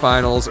NBA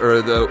Finals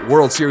or the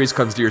World Series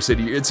comes to your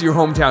city, it's your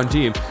hometown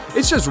team.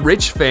 It's just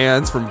rich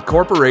fans from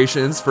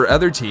corporations for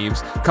other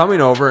teams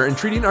coming over and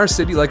treating our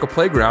city like a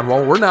playground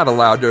while we're not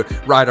allowed to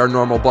ride our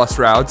normal bus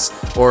routes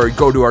or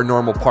go to our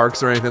normal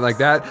parks or anything like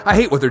that. I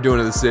hate what they're doing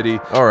to the city.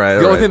 All right.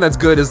 The only thing that's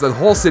good is the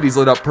whole city's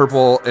lit up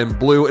purple and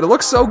blue, and it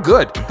looks so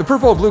good. The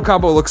purple and blue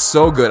combo looks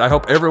so good. I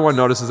hope everyone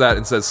notices that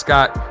and says,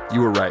 Scott,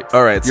 you were right.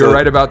 All right. You were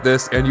right about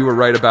this, and you were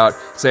right about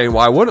saying,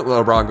 why wouldn't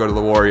LeBron go to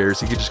the Warriors?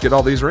 He could just get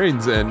all these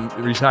rings and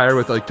retire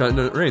with ton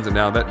of rings. And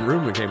now that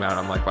rumor came out,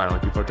 I'm like, finally,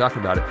 people are talking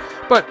about it.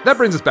 But that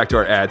brings us back to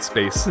our ad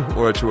space,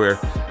 which we're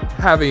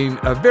having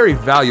a very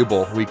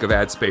valuable week of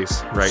ad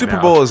space right now. Super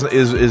Bowl is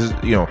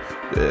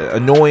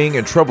annoying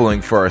and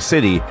troubling for our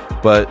city,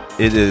 but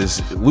it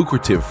is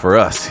lucrative for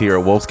us here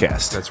at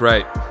Wolfscast. That's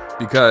right.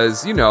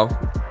 because,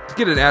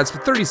 get an ad for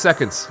 30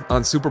 seconds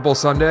on Super Bowl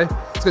Sunday,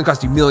 it's going to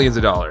cost you millions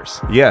of dollars.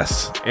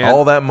 Yes, And-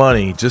 all that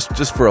money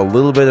just for a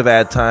little bit of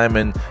ad time.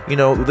 And,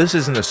 this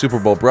isn't a Super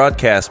Bowl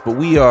broadcast, but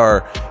we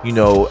are,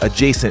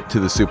 adjacent to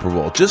the Super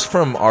Bowl. Just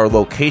from our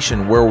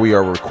location where we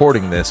are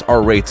recording this,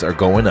 our rates are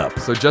going up.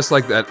 So just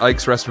like that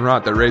Ike's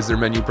restaurant that raised their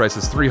menu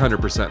prices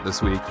 300%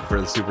 this week for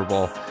the Super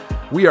Bowl,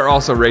 we are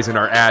also raising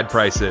our ad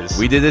prices.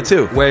 We did it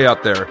too. Way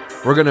up there.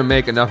 We're going to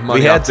make enough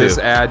money We had off this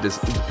to. ad to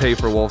pay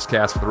for Wolves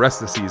Cast for the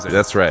rest of the season.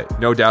 That's right.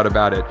 No doubt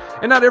about it.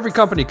 And not every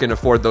company can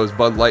afford those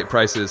Bud Light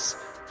prices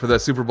for the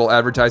Super Bowl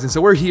advertising,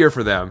 so we're here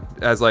for them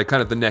as like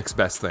kind of the next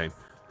best thing.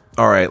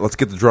 All right, let's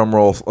get the drum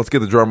roll. Let's get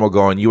the drum roll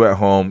going. You at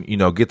home,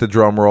 get the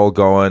drum roll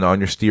going on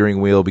your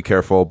steering wheel. Be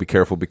careful, be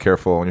careful, be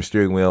careful on your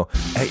steering wheel.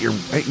 At your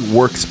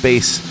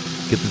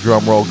workspace, get the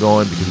drum roll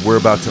going because we're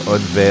about to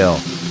unveil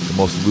the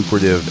most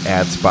lucrative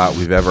ad spot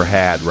we've ever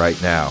had right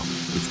now.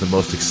 It's the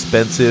most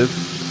expensive,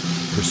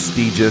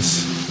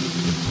 prestigious,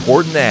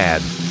 important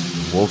ad in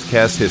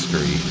Wolfcast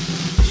history.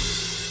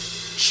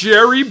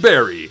 Cherry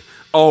Berry.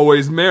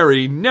 Always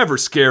merry, never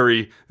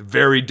scary.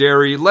 Very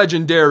dairy,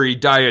 legendary,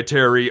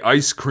 dietary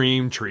ice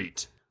cream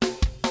treat.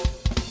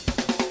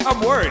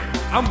 I'm worried.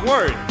 I'm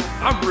worried.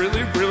 I'm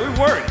really, really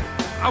worried.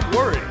 I'm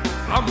worried.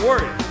 I'm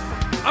worried.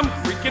 I'm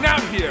freaking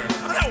out here.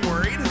 I'm not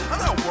worried. I'm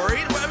not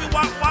worried. I mean,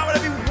 why would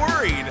I be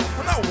worried?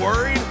 I'm not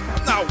worried.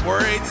 I'm not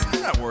worried.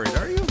 You're not worried,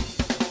 are you?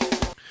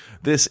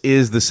 This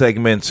is the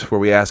segment where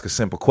we ask a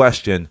simple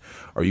question.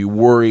 Are you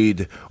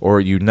worried or are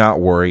you not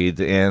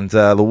worried? And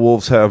the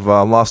Wolves have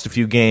lost a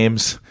few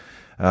games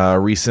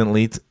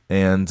recently.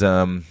 And,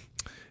 some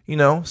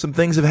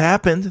things have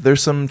happened.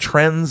 There's some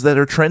trends that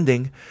are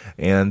trending.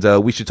 And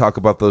we should talk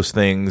about those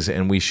things.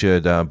 And we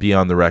should be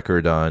on the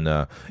record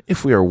on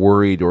if we are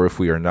worried or if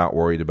we are not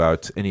worried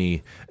about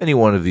any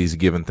one of these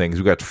given things.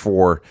 We've got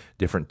 4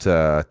 different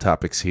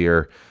topics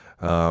here.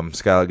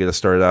 Scott, I'll get us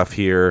started off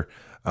here.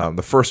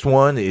 The first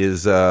one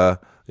is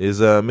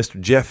Mr.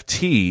 Jeff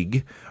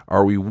Teague.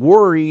 Are we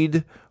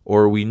worried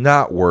or are we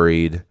not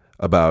worried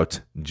about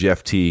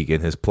Jeff Teague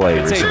and his play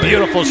It's a recently?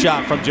 beautiful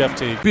shot from Jeff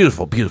Teague.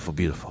 Beautiful, beautiful,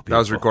 beautiful. That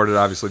was recorded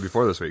obviously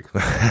before this week.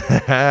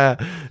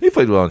 He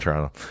played well in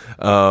Toronto.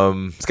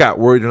 Scott,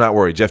 worried or not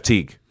worried? Jeff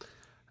Teague.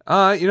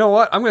 You know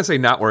what? I'm going to say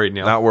not worried,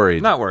 Neil. Not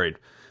worried. Not worried.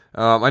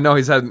 I know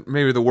he's had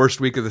maybe the worst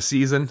week of the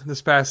season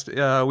this past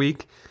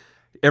week.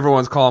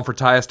 Everyone's calling for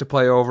Tyus to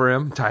play over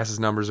him. Tyus's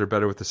numbers are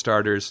better with the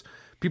starters.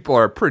 People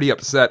are pretty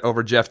upset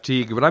over Jeff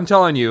Teague, but I'm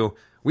telling you,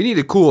 we need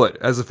to cool it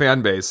as a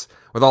fan base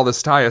with all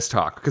this Tyus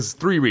talk because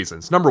 3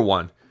 reasons. Number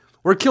 1,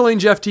 we're killing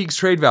Jeff Teague's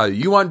trade value.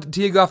 You want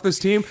Teague off this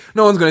team?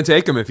 No one's going to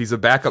take him if he's a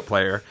backup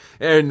player.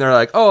 And they're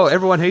like, oh,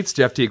 everyone hates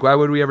Jeff Teague. Why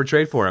would we ever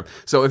trade for him?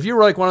 So if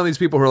you're like one of these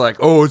people who are like,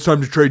 oh, it's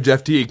time to trade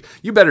Jeff Teague,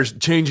 you better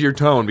change your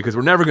tone because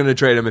we're never going to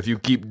trade him if you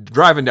keep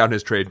driving down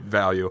his trade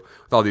value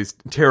with all these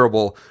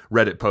terrible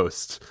Reddit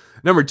posts.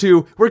 Number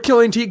 2, we're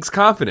killing Teague's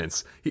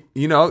confidence.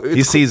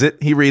 He sees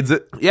it. He reads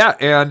it. Yeah,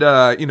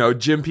 and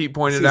Jim Pete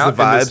pointed Sees out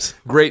the in this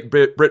great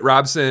Britt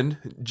Robson,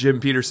 Jim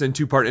Peterson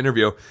 2-part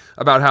interview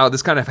about how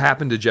this kind of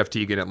happened to Jeff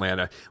Teague in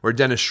Atlanta, where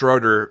Dennis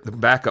Schroeder, the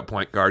backup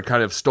point guard,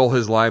 kind of stole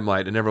his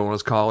limelight, and everyone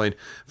was calling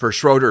for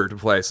Schroeder to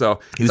play. So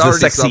He was a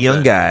sexy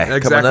young guy.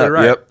 Exactly coming up.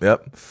 right.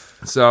 Yep.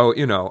 So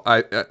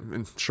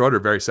Schroeder,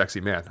 very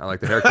sexy man. I like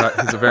the haircut.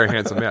 He's a very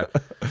handsome man.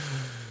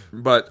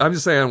 But I'm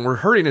just saying, we're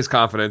hurting his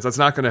confidence. That's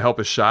not going to help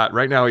his shot.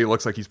 Right now, he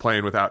looks like he's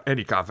playing without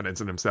any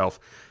confidence in himself,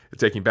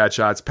 taking bad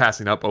shots,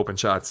 passing up open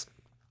shots.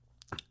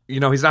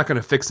 He's not going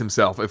to fix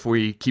himself if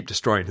we keep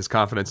destroying his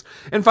confidence.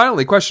 And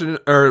finally,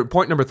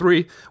 point number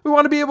 3, we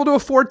want to be able to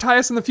afford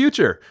Tyus in the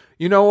future.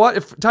 You know what?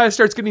 If Tyus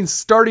starts getting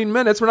starting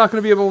minutes, we're not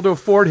going to be able to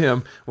afford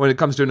him when it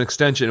comes to an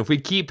extension. If we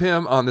keep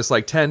him on this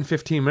 10,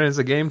 15 minutes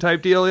a game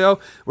type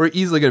dealio, we're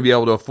easily going to be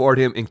able to afford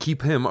him and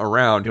keep him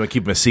around. You want to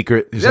keep him a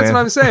secret? That's what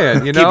I'm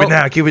saying. Keep it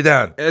down. Keep it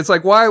down. It's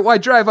like, why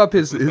drive up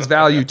his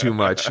value too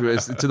much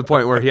to the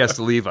point where he has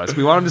to leave us?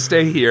 We want him to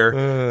stay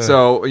here.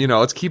 So,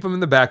 let's keep him in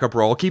the backup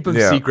role, keep him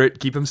secret,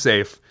 keep him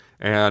safe.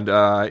 And,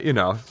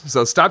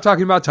 so stop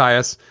talking about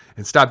Tyus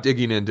and stop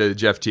digging into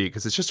Jeff Teague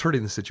because it's just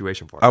hurting the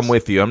situation for us. I'm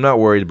with you. I'm not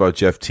worried about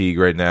Jeff Teague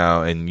right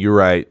now. And you're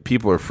right.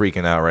 People are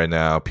freaking out right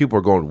now. People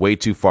are going way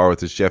too far with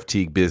this Jeff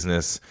Teague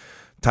business.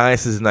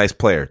 Tyus is a nice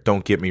player.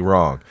 Don't get me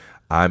wrong.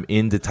 I'm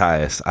into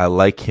Tyus. I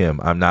like him.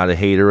 I'm not a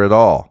hater at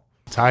all.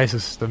 Tyus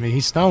is,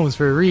 he's Stones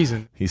for a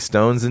reason. He's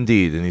Stones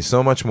indeed. And he's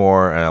so much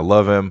more. And I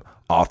love him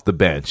off the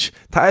bench.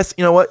 Tyus,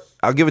 you know what?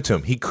 I'll give it to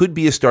him. He could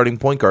be a starting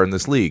point guard in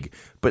this league,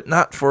 but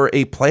not for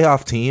a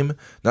playoff team,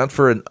 not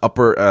for an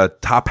upper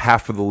top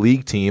half of the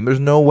league team.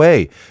 There's no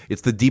way.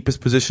 It's the deepest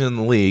position in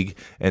the league,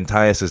 and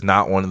Tyus is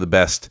not one of the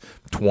best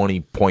 20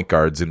 point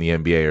guards in the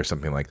NBA or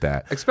something like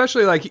that.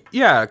 Especially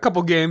a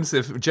couple games.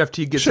 If Jeff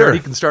Teague gets hurt,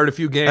 he can start a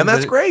few games. And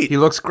that's great. He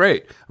looks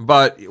great.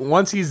 But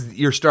once he's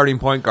your starting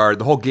point guard,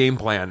 the whole game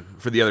plan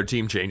for the other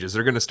team changes.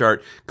 They're going to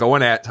start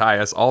going at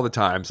Tyus all the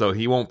time, so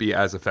he won't be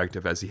as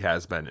effective as he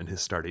has been in his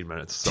starting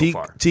minutes so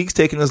far. Teague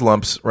Teague's taking his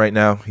lumps right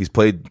now. He's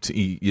played.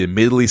 He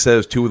admittedly said it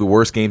was two of the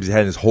worst games he's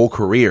had in his whole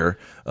career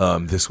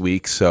this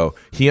week, so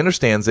he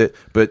understands it.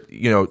 But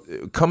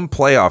come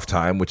playoff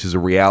time, which is a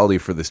reality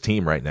for this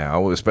team right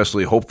now,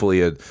 especially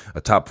hopefully a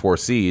top 4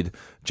 seed.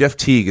 Jeff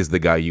Teague is the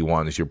guy you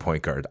want as your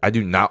point guard. I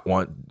do not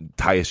want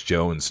Tyus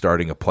Jones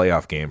starting a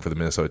playoff game for the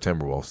Minnesota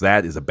Timberwolves.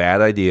 That is a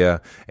bad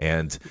idea,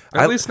 and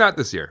at least not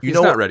this year. He's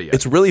not ready yet.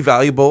 It's really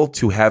valuable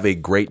to have a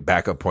great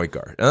backup point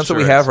guard, and that's what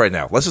we have right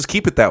now. Let's just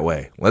keep it that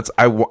way.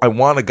 I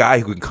want a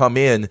guy who can come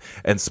in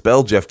and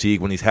spell Jeff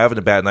Teague when he's having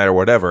a bad night or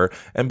whatever,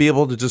 and be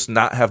able to just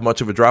not have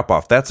much of a drop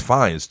off. That's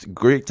fine. It's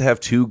great to have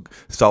 2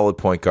 solid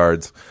point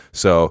guards.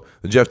 So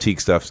the Jeff Teague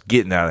stuff's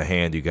getting out of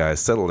hand. You guys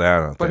settle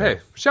down out there. But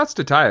hey, shouts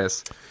to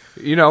Tyus.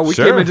 We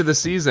came into the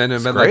season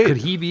and been like, could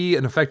he be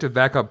an effective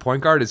backup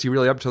point guard? Is he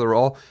really up to the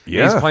role?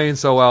 Yeah. And he's playing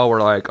so well,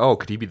 we're like, oh,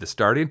 could he be the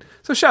starting?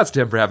 So shouts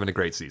to him for having a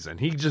great season.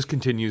 He just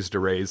continues to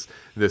raise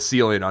the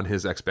ceiling on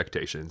his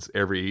expectations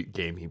every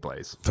game he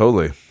plays.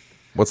 Totally.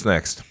 What's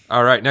next?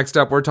 All right, next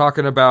up, we're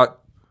talking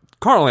about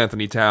Karl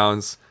Anthony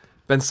Towns.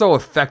 Been so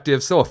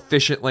effective, so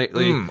efficient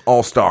lately.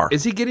 All-star.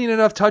 Is he getting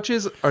enough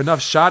touches or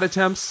enough shot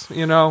attempts,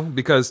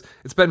 because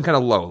it's been kind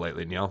of low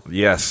lately, Neil?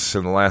 Yes,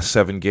 in the last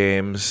 7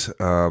 games.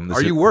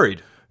 Are you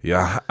worried?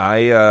 Yeah, I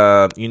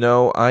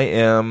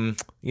am,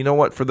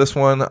 for this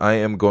one, I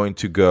am going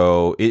to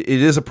go, it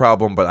is a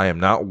problem, but I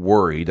am not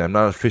worried. I'm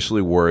not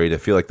officially worried. I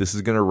feel like this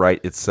is going to right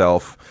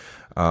itself.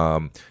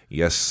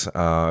 Yes,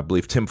 I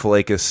believe Tim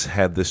Falakis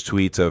had this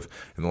tweet of,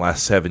 in the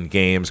last 7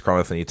 games, Karl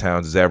Anthony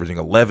Towns is averaging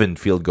 11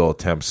 field goal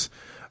attempts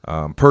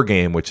per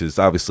game, which is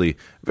obviously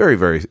very,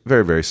 very,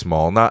 very, very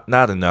small.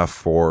 Not enough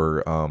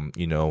for,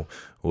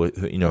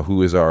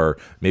 who is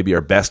maybe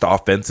our best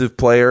offensive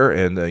player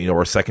and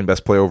our second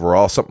best player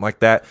overall, something like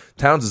that.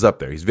 Towns is up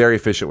there. He's very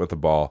efficient with the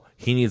ball.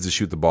 He needs to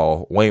shoot the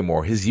ball way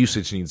more. His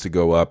usage needs to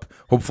go up,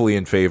 hopefully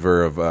in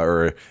favor of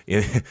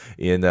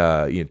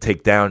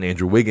take down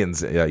Andrew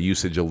Wiggins'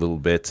 usage a little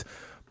bit.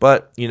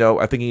 But,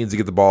 I think he needs to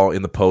get the ball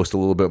in the post a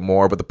little bit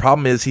more. But the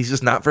problem is he's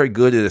just not very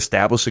good at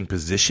establishing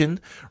position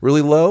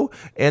really low.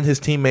 And his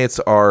teammates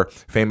are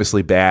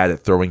famously bad at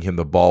throwing him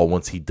the ball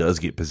once he does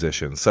get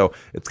position. So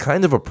it's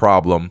kind of a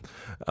problem.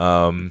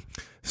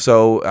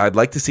 So I'd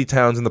like to see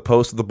Towns in the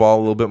post of the ball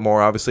a little bit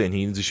more, obviously, and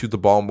he needs to shoot the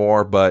ball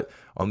more. But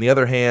on the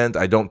other hand,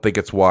 I don't think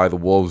it's why the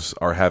Wolves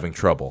are having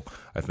trouble.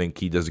 I think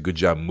he does a good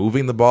job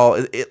moving the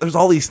ball. There's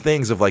all these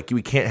things of like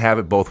we can't have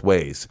it both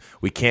ways.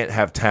 We can't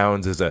have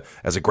Towns as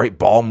a great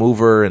ball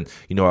mover and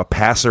a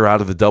passer out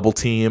of the double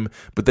team,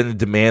 but then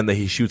demand that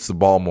he shoots the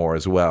ball more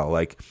as well.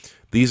 Like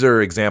these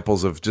are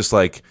examples of just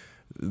like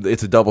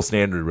it's a double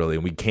standard really,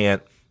 and we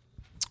can't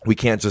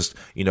just,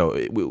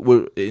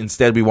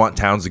 instead we want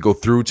Towns to go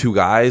through 2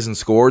 guys and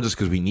score just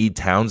because we need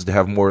Towns to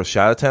have more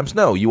shot attempts.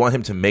 No, you want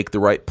him to make the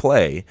right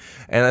play.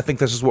 And I think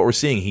that's just what we're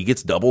seeing. He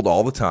gets doubled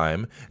all the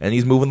time and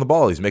he's moving the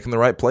ball. He's making the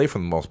right play for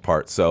the most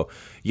part. So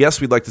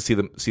yes, we'd like to see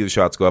the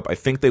shots go up. I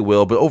think they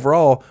will, but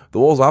overall the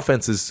Wolves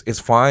offense is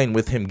fine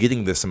with him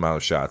getting this amount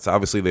of shots.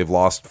 Obviously they've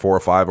lost 4 or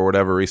 5 or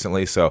whatever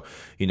recently. So,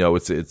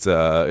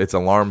 it's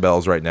alarm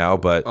bells right now,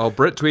 but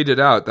Britt tweeted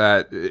out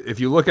that if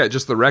you look at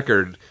just the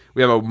record,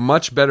 we have a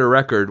much better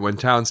record when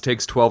Towns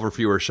takes 12 or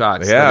fewer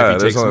shots than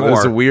if he takes more.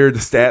 There's a weird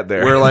stat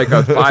there. We're like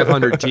a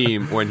 500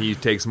 team when he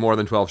takes more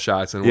than 12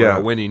 shots, and we're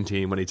a winning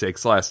team when he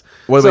takes less.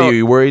 What about you?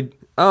 You worried?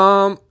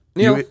 You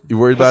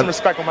worried about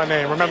respect on my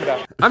name. Remember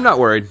that. I'm not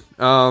worried.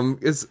 I'm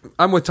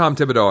with Tom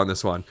Thibodeau on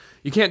this one.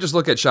 You can't just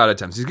look at shot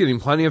attempts. He's getting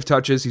plenty of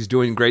touches. He's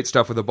doing great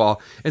stuff with the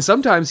ball. And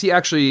sometimes he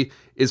actually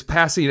is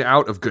passing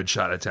out of good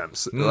shot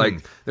attempts.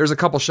 Like, there's a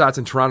couple shots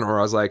in Toronto where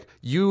I was like,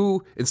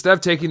 instead of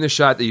taking the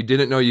shot that you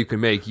didn't know you could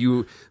make,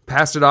 you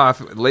passed it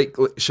off late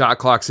shot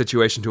clock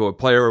situation to a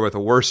player with a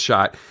worse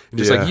shot. And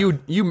just like,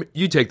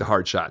 you take the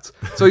hard shots.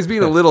 So he's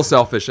being a little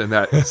selfish in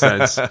that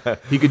sense.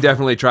 He could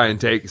definitely try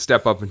and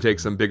step up and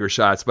take some bigger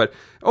shots. But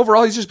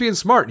overall, he's just being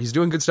smart. He's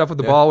doing good stuff with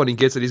the ball when he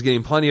gets it. He's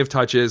getting plenty of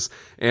touches.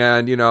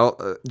 And,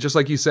 just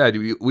like you said,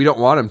 we don't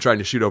want him trying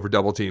to shoot over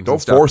double teams. Don't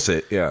force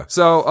it, yeah.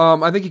 So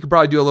I think he could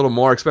probably do a little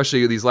more,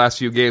 especially these last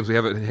few games. We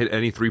haven't hit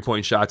any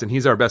 3-point shots, and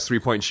he's our best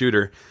 3-point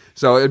shooter.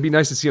 So it'd be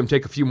nice to see him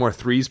take a few more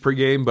threes per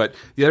game, but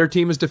the other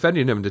team is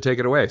defending him to take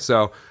it away.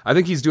 So I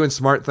think he's doing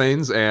smart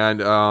things,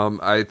 and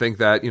I think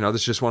that,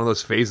 this is just one of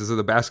those phases of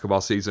the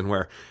basketball season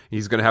where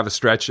he's going to have a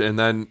stretch, and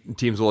then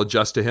teams will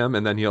adjust to him,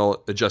 and then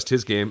he'll adjust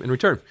his game in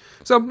return.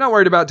 So I'm not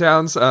worried about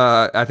Towns.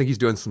 I think he's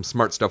doing some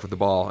smart stuff with the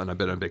ball, and I've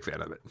been a big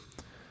fan of it.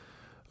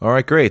 All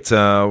right, great.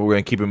 We're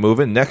going to keep it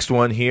moving. Next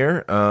one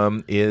here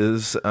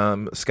is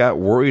Scott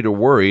worried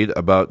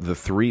about the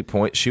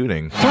 3-point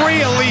shooting. 3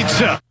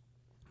 elites.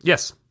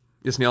 Yes.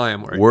 Yes, Neil, I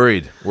am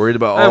worried. Worried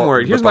about I'm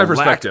worried. Here's my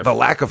perspective. The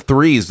lack of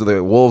threes.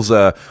 The Wolves,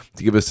 to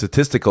give a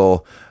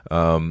statistical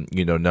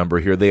number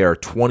here, they are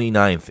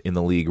 29th in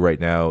the league right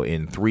now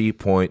in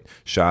 3-point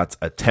shots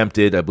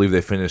attempted. I believe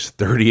they finished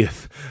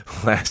 30th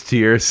last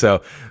year,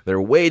 so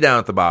they're way down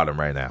at the bottom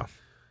right now.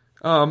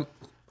 I'm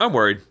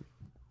worried.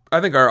 I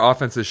think our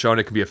offense has shown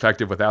it can be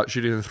effective without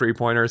shooting the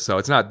 3-pointers, so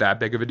it's not that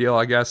big of a deal,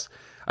 I guess.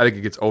 I think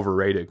it gets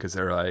overrated because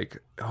they're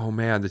like, oh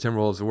man, the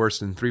Timberwolves are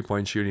worse in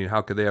 3-point shooting.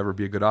 How could they ever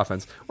be a good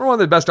offense? We're one of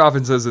the best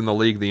offenses in the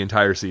league the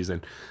entire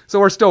season. So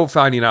we're still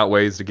finding out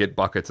ways to get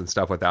buckets and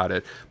stuff without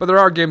it. But there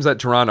are games at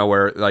Toronto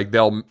where like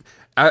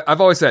I've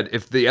always said,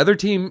 if the other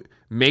team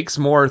makes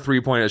more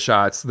 3-point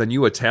shots than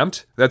you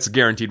attempt, that's a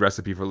guaranteed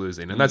recipe for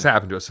losing. And that's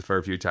happened to us a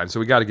fair few times.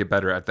 So we got to get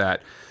better at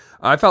that.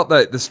 I felt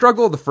that the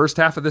struggle of the first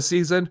half of the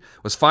season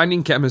was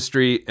finding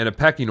chemistry in a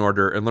pecking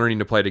order and learning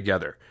to play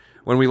together.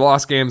 When we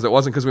lost games, it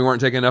wasn't because we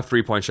weren't taking enough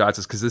 3-point shots.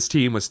 It's because this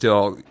team was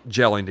still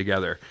gelling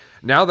together.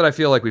 Now that I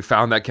feel like we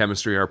found that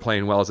chemistry and are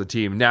playing well as a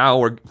team, now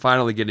we're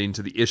finally getting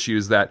to the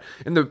issues that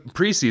in the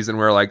preseason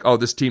we're like, oh,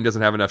 this team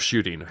doesn't have enough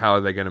shooting. How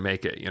are they going to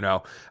make it?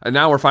 And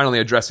now we're finally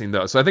addressing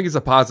those. So I think it's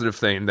a positive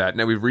thing that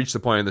now we've reached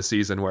the point in the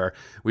season where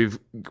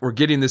we're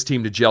getting this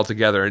team to gel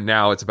together, and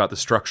now it's about the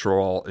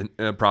structural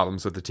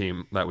problems with the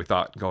team that we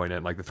thought going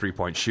in, like the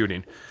 3-point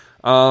shooting.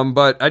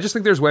 But I just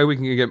think there's a way we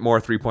can get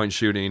more 3-point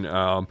shooting.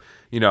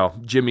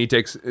 Jimmy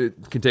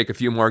can take a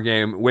few more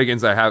games.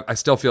 Wiggins, I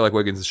still feel like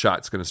Wiggins'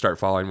 shot's going to start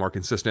falling more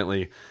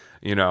consistently.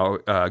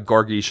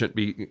 Gorgie shouldn't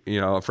be,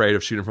 afraid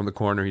of shooting from the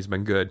corner. He's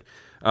been good.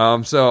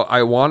 So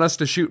I want us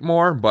to shoot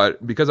more,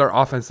 but because our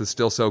offense is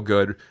still so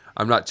good,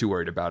 I'm not too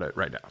worried about it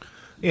right now.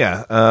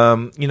 Yeah,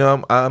 I'm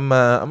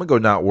gonna go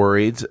not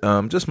worried.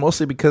 Just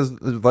mostly because,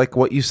 like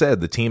what you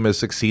said, the team has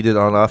succeeded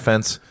on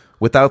offense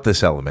without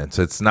this element.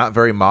 It's not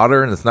very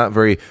modern. It's not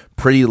very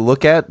pretty to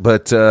look at,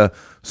 but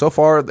so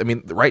far, I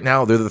mean, right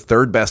now they're the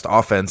third best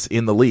offense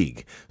in the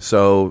league.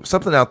 So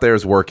something out there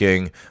is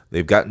working.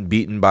 They've gotten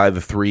beaten by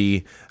the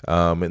 3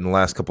 in the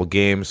last couple of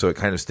games, so it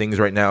kind of stings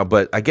right now.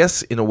 But I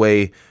guess in a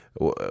way,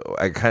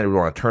 I kind of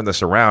want to turn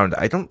this around.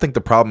 I don't think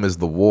the problem is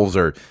the Wolves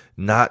are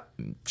not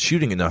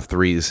shooting enough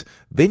threes.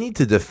 They need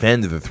to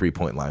defend the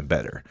 3-point line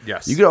better.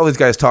 Yes. You get all these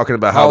guys talking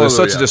about how there's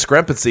such a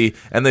discrepancy,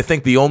 and they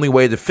think the only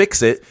way to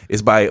fix it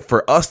is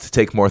for us to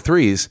take more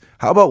threes.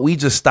 How about we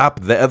just stop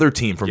the other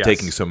team from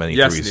taking so many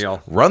threes?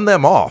 Neil. Run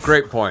them off.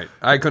 Great point.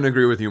 I couldn't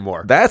agree with you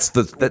more.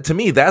 To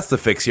me, that's the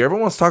fix here.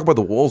 Everyone wants to talk about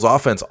the Wolves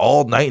offense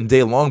all night and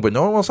day long, but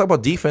no one wants to talk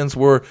about defense.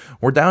 We're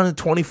down in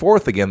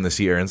 24th again this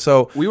year, and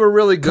so we were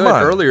really good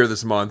earlier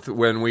this month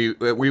when we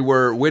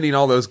were winning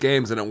all those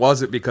games, and it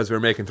wasn't because we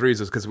were making threes.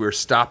 It was because we were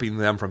stopping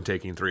them from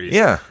taking threes.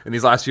 Yeah. In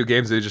these last few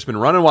games, they've just been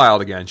running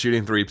wild again,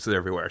 shooting threes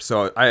everywhere.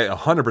 So I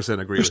 100%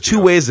 agree. There's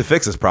two ways to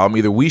fix this problem.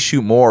 Either we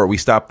shoot more or we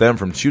stop them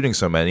from shooting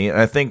so many. And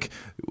I think,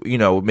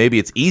 maybe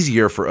it's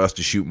easier for us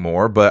to shoot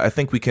more, but I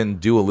think we can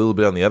do a little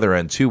bit on the other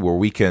end too, where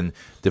we can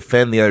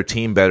defend the other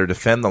team better,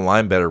 defend the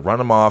line better, run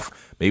them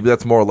off. Maybe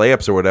that's more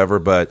layups or whatever,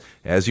 but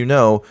as you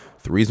know,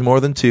 3's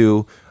more than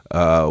 2.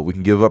 We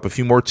can give up a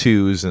few more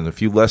 2s and a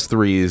few less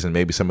 3s, and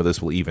maybe some of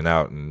this will even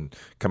out and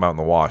come out in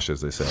the wash,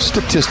 as they say.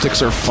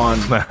 Statistics are fun.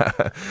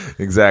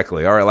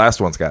 Exactly. All right,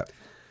 last one, Scott.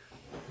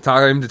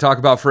 Time to talk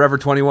about Forever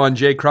 21,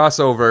 Jay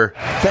Crossover.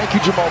 Thank you,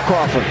 Jamal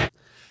Crawford.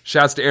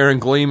 Shouts to Aaron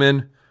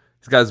Gleeman.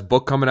 He's got his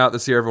book coming out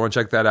this year. Everyone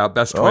check that out.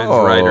 Best Twins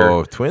writer.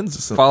 Oh,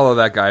 Twins. Follow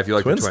that guy if you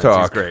like Twins the Twins.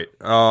 talk. He's great.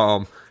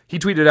 He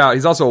tweeted out,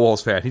 he's also a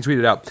Wolves fan. He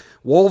tweeted out,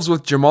 Wolves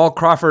with Jamal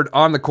Crawford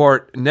on the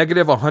court,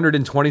 negative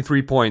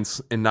 123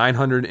 points in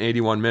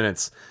 981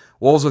 minutes.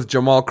 Wolves with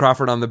Jamal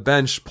Crawford on the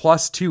bench,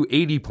 plus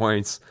 280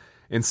 points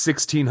in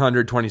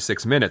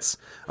 1,626 minutes.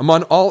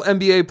 Among all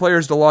NBA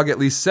players to log at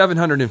least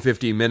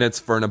 750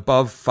 minutes for an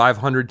above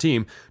 500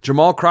 team,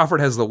 Jamal Crawford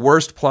has the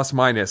worst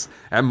plus-minus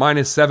at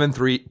minus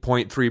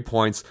 7.3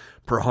 points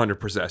per 100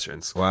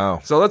 possessions.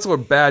 Wow. So that's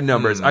what bad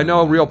numbers. I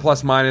know real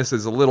plus-minus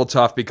is a little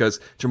tough because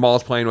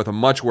Jamal's playing with a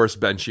much worse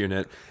bench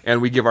unit,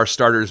 and we give our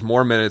starters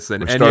more minutes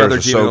than any other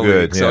team in the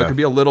league. So it can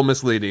be a little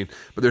misleading,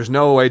 but there's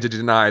no way to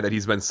deny that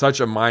he's been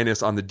such a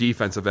minus on the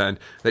defensive end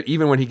that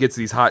even when he gets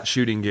these hot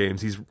shooting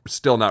games, he's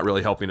still not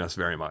really helping us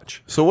very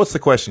much. So what's the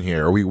question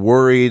here? Are we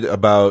worried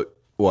about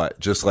what?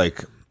 Just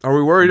like are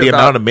we worried the about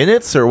amount of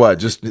minutes, or what?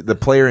 Just the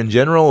player in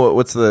general?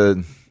 What's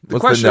the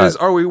question is,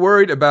 are we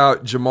worried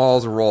about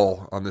Jamal's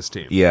role on this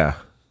team? Yeah.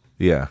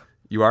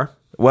 You are?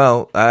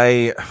 Well,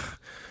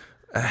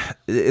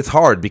 it's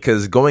hard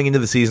because going into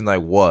the season I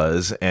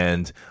was,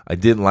 and I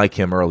didn't like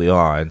him early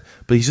on,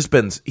 but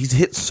he's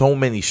hit so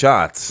many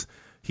shots.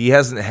 He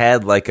hasn't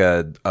had like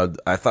I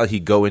thought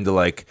he'd go into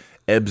like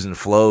ebbs and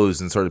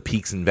flows and sort of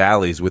peaks and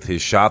valleys with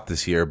his shot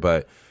this year,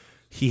 but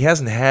he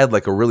hasn't had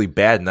like a really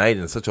bad night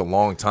in such a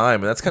long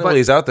time, and that's kind of what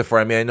he's out there for.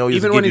 I mean, I know he's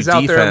even when he's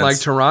out there in like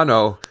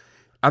Toronto.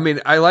 I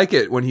mean, I like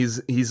it when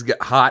he's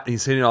hot and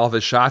he's hitting all of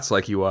his shots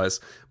like he was,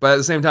 but at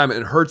the same time,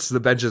 it hurts the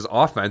bench's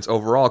offense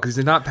overall because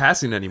he's not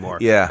passing anymore.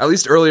 Yeah. At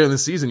least earlier in the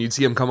season, you'd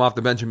see him come off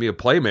the bench and be a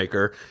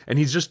playmaker, and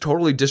he's just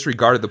totally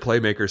disregarded the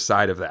playmaker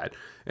side of that.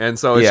 And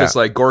so it's just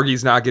like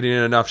Gorgie's not getting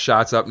enough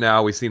shots up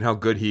now. We've seen how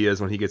good he is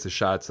when he gets his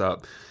shots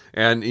up.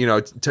 And,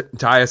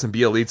 Tyus and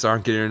Bielitsa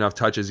aren't getting enough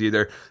touches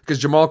either because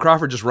Jamal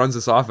Crawford just runs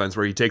this offense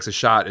where he takes a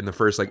shot in the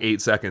first 8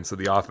 seconds of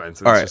the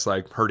offense. And it's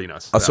just hurting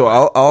us. So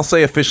I'll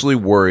say officially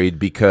worried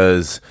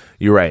because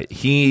you're right.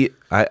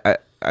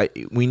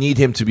 we need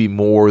him to be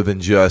more than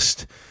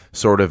just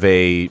sort of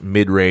a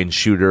mid-range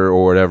shooter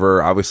or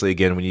whatever. Obviously,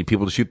 again, we need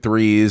people to shoot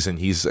threes, and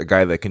he's a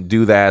guy that can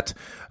do that.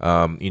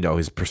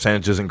 His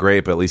percentage isn't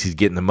great, but at least he's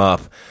getting them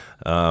up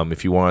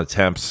if you want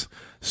attempts.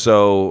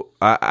 So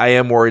I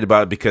am worried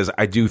about it because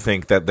I do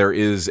think that there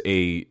is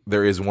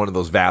one of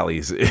those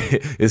valleys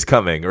is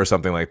coming or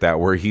something like that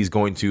where he's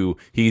going to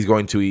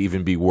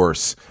even be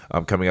worse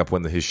coming up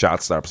when his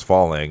shot stops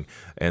falling.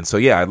 And so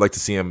I'd like to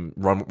see him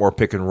run more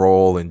pick and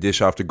roll and dish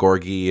off to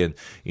Gorgie and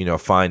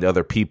find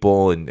other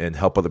people and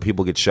help other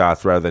people get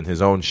shots rather than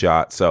his own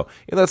shot. So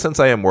in that sense,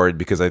 I am worried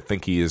because I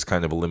think he is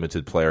kind of a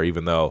limited player,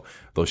 even though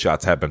those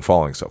shots have been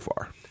falling so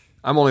far.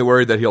 I'm only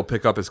worried that he'll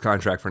pick up his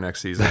contract for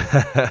next season.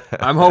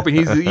 I'm hoping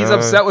he's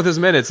upset with his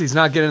minutes. He's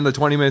not getting the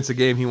 20 minutes a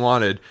game he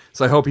wanted.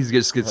 So I hope he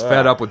just gets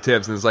fed up with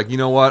Tibbs and is like, you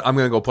know what? I'm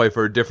going to go play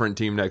for a different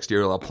team next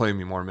year. They'll play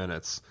me more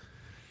minutes.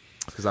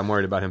 Because I'm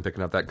worried about him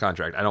picking up that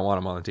contract. I don't want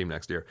him on the team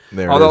next year.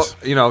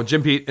 Although,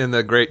 Jim Pete in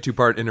the great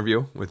 2-part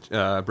interview with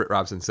Britt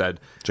Robson said,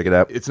 check it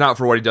out. It's not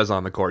for what he does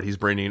on the court. He's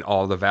bringing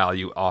all the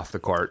value off the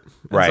court.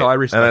 And right. So I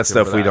respect and that's him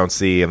stuff for that. we don't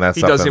see. And that's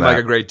he does seem like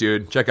a great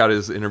dude. Check out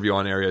his interview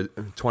on Area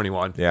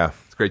 21. Yeah.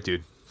 It's a great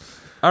dude.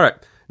 All right.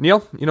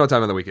 Neil, you know what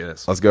time of the week it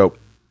is. Let's go.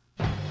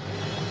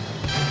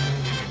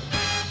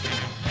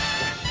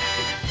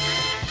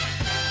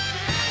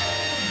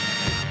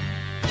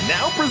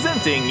 Now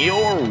presenting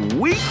your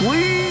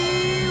Weekly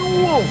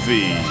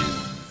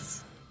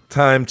Wolfies.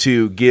 Time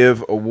to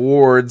give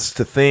awards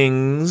to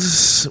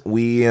things.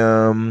 We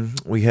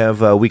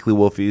have Weekly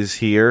Wolfies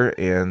here,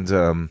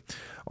 and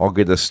I'll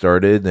get us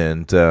started.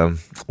 And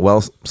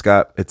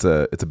Scott, it's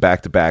a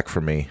back-to-back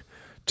for me.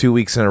 2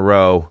 weeks in a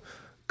row.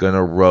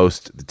 Gonna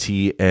roast the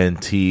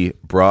TNT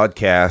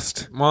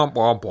broadcast. It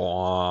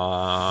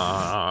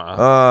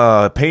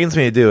pains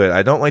me to do it.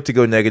 I don't like to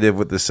go negative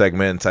with this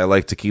segment. I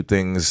like to keep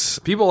things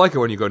people like it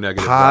when you go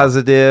negative.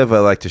 Positive. I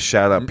like to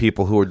shout out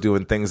people who are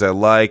doing things I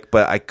like,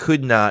 but I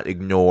could not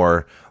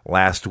ignore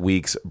last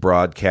week's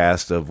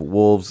broadcast of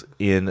Wolves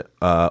in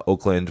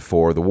Oakland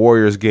for the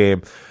Warriors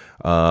game.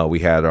 We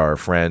had our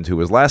friend who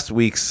was last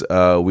week's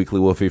Weekly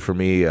Wolfie for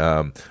me,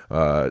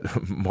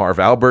 Marv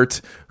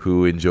Albert,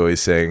 who enjoys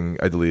saying,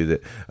 I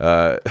deleted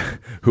it,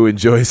 who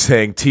enjoys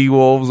saying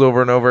T-Wolves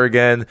over and over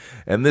again.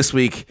 And this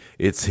week,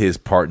 it's his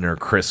partner,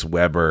 Chris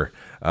Webber,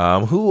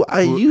 who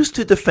I used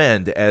to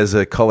defend as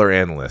a color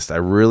analyst. I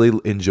really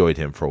enjoyed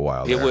him for a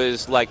while there. It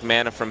was like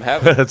manna from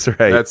heaven. That's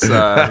right.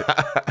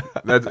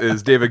 That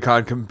is David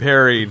Kahn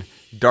comparing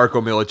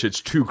Darko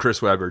Milicic to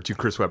Chris Webber, to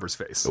Chris Webber's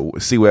face.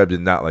 C-Web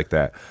did not like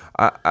that.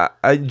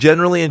 I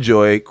generally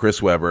enjoy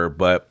Chris Webber,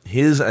 but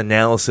his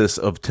analysis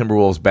of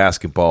Timberwolves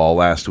basketball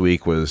last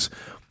week was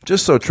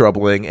just so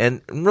troubling,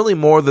 and really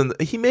more than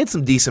he made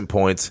some decent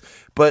points,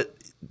 but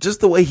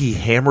just the way he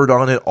hammered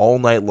on it all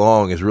night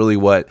long is really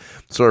what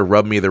sort of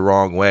rubbed me the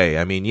wrong way.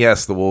 I mean,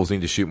 yes, the Wolves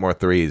need to shoot more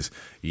threes.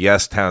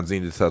 Yes, Towns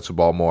need to touch the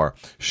ball more.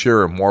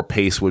 Sure, more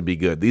pace would be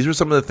good. These were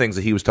some of the things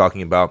that he was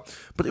talking about,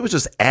 but it was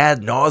just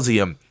ad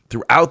nauseum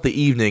throughout the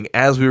evening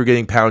as we were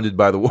getting pounded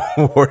by the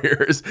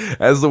Warriors,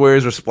 as the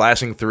Warriors were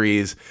splashing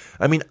threes.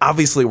 I mean,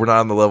 obviously we're not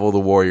on the level of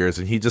the Warriors,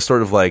 and he just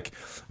sort of like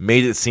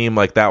made it seem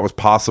like that was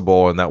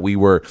possible and that we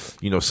were,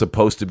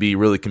 supposed to be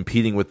really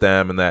competing with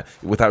them, and that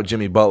without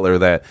Jimmy Butler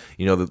that,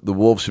 the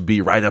Wolves should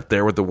be right up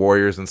there with the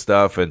Warriors and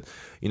stuff. And,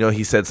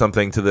 he said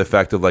something to the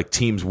effect of like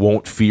teams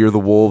won't fear the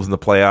Wolves in the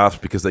playoffs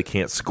because they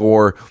can't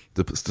score,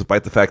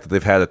 despite the fact that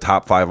they've had a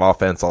top 5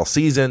 offense all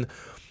season.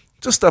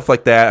 Just stuff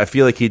like that. I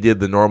feel like he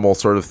did the normal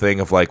sort of thing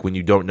of like when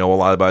you don't know a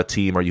lot about a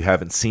team or you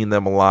haven't seen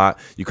them a lot,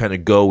 you kind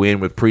of go in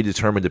with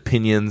predetermined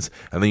opinions,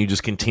 and then you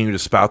just continue to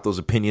spout those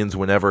opinions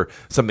whenever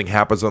something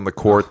happens on the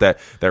court that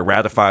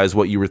ratifies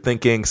what you were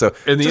thinking. So,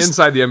 and the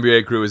inside the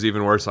NBA crew is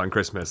even worse on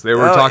Christmas. They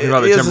were talking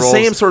about the Timberwolves. It's the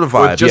same sort of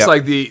vibe. Just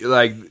like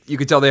you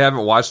could tell they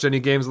haven't watched any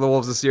games of the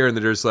Wolves this year, and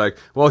they're just like,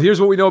 well, here's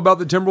what we know about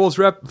the Timberwolves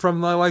rep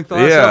from the last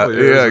couple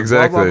years. Yeah,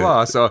 exactly. Blah, blah,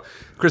 blah. So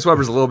Chris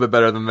Webber's a little bit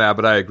better than that,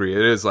 but I agree.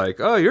 It is like,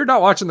 oh, you're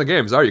not watching the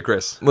games, are you,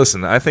 Chris?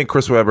 Listen, I think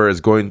Chris Webber is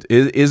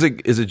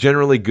a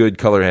generally good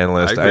color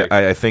analyst.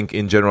 I think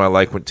in general I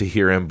like to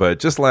hear him, but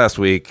just last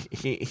week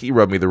he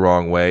rubbed me the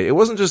wrong way. It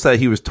wasn't just that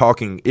he was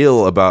talking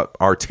ill about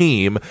our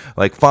team.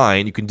 Like,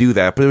 fine, you can do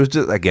that, but it was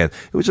just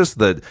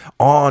the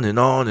on and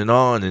on and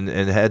on,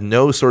 and had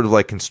no sort of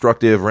like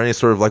constructive or any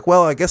sort of like,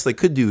 well, I guess they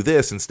could do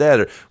this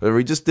instead, or whatever.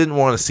 He just didn't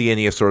want to see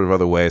any sort of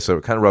other way, so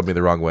it kind of rubbed me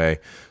the wrong way.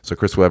 So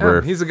Chris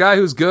Webber, he's a guy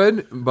who's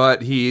good,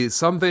 but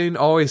something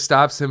always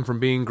stops him from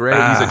being great.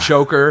 He's a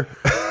choker.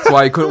 That's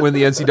why he couldn't win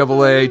the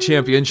NCAA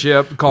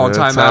championship, calling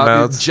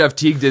timeout. Jeff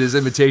Teague did his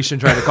imitation,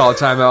 trying to call a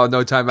timeout with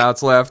no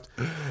timeouts left.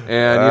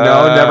 And,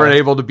 never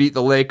able to beat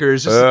the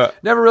Lakers. Just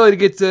never really to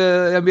get to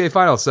the NBA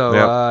Finals.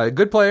 So,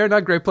 good player,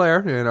 not great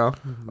player,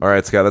 All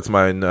right, Scott, that's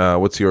mine.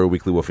 What's your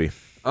Weekly Wolfie?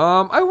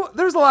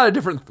 There's a lot of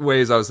different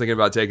ways I was thinking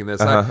about taking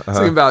this. I was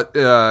thinking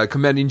about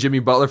commending Jimmy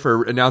Butler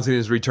for announcing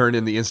his return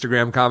in the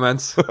Instagram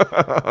comments.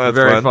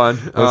 Very fun.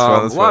 That's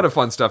fun. A lot of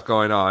fun stuff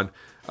going on.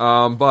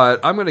 But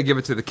I'm going to give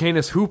it to the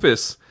Canis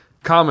Hoopus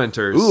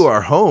commenters. Ooh,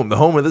 our home, the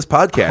home of this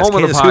podcast,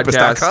 Home of the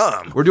podcast.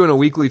 CandaceHoopus.com. We're doing a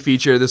weekly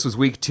feature. This was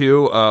week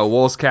 2,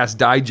 Wolfscast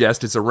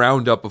Digest. It's a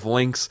roundup of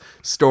links,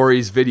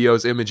 stories,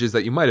 videos, images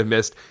that you might have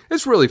missed.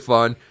 It's really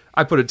fun.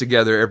 I put it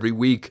together every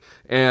week.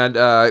 And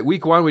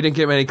week 1, we didn't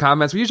get many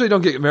comments. We usually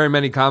don't get very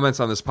many comments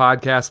on this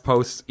podcast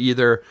posts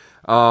either.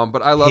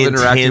 But I love Hint,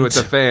 interacting hint. with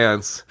the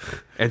fans.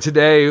 And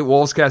today,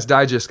 Wolfscast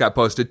Digest got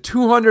posted.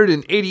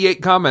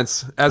 288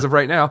 comments as of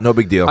right now. No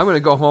big deal. I'm going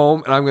to go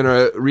home and I'm going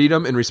to read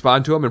them and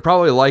respond to them and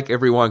probably like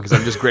everyone because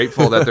I'm just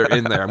grateful that they're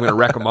in there. I'm going to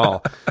wreck them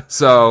all.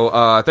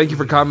 So thank you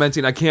for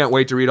commenting. I can't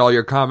wait to read all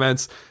your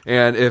comments.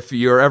 And if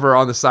you're ever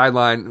on the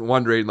sideline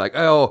wondering, like,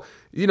 oh,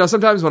 you know,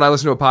 sometimes when I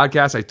listen to a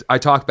podcast, I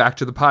talk back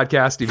to the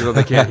podcast, even though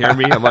they can't hear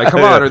me. I'm like,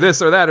 come on, or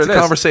this, or that, or It's a this.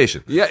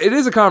 conversation. Yeah, it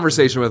is a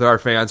conversation with our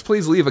fans.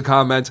 Please leave a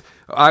comment.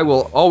 I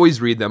will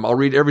always read them. I'll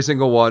read every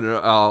single one.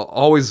 I'll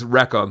always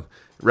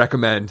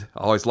recommend,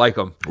 always like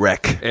them.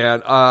 Wreck.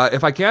 And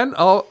if I can,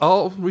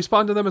 I'll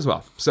respond to them as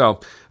well. So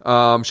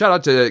shout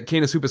out to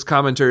Canis Hoopus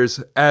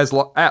commenters.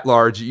 At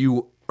large,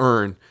 you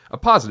earn a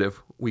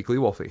positive weekly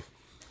Wolfie.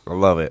 I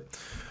love it.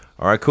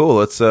 All right, cool.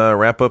 Let's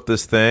wrap up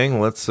this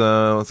thing. Let's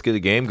get a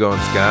game going,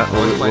 Scott.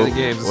 Always playing the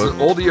games. This is an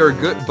oldie or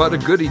but a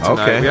goodie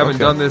tonight. Okay, we haven't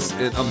okay. done this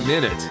in a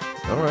minute.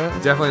 All right.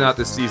 Definitely not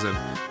this season.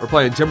 We're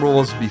playing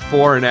Timberwolves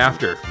before and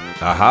after.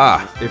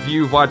 Aha. If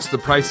you've watched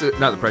not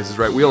The Price is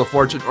Right, Wheel of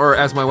Fortune, or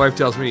as my wife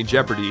tells me,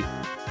 Jeopardy.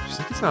 She's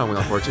like, it's not on Wheel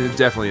of Fortune. It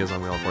definitely is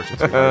on Wheel of Fortune.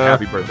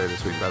 Happy birthday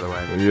this week, by the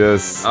way.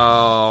 Yes.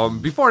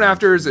 Before and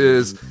afters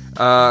is,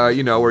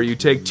 where you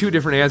take two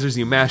different answers and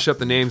you mash up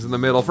the names in the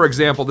middle. For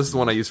example, this is the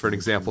one I use for an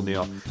example,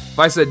 Neil. If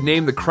I said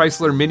name the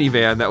Chrysler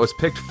minivan that was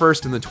picked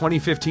first in the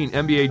 2015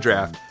 NBA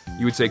draft,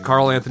 you would say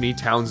Karl Anthony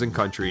Towns and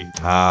Country.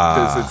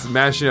 Because it's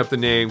mashing up the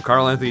name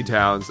Karl Anthony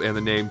Towns and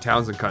the name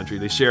Towns and Country.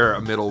 They share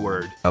a middle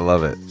word. I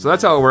love it. So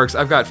that's how it works.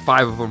 I've got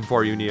 5 of them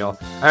for you, Neil.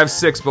 I have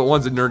 6, but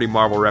one's a nerdy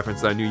Marvel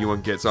reference that I knew you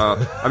wouldn't get. So I'm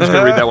just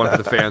going to read that one for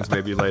the fans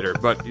maybe later.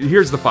 But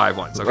here's the 5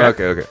 ones, okay?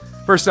 Okay.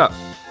 First up,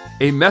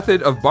 a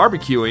method of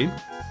barbecuing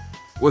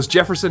was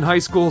Jefferson High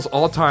School's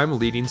all-time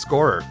leading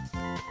scorer.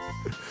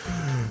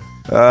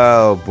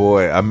 Oh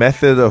boy, a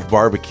method of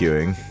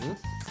barbecuing.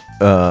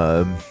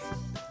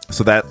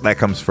 So that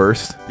comes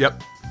first.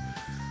 Yep.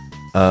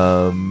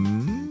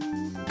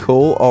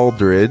 Cole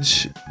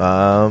Aldridge.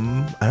 I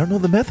don't know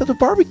the method of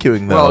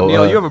barbecuing though. Well,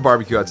 Neil, you have a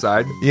barbecue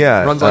outside.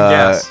 Yeah, Runs on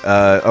gas.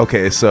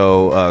 Okay,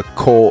 so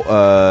Cole,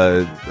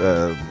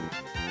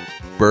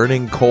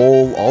 burning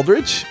Cole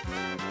Aldridge.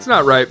 It's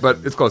not right, but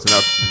it's close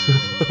enough.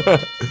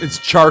 It's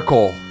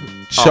charcoal.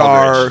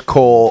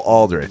 Charcoal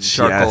Aldrich.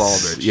 Charcoal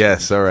Yes. Aldrich.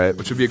 Yes, all right.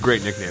 Which would be a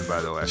great nickname, by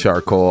the way.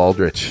 Charcoal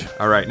Aldrich.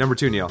 All right, number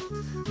 2, Neil.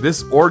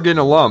 This Oregon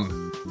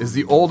alum is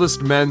the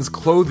oldest men's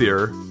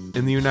clothier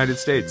in the United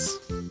States.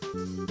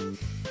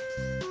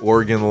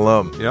 Oregon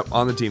alum. Yep,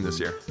 on the team this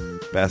year.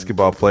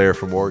 Basketball player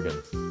from Oregon.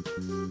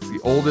 It's the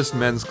oldest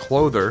men's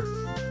clothier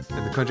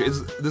in the country.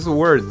 This is a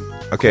word.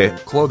 Okay.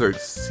 Clothier.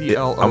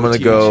 C-L-O-T-H-I-E-R. I'm going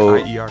to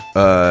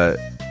go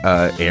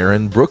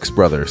Aaron Brooks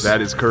Brothers. That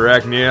is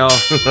correct, Neil.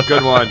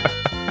 Good one.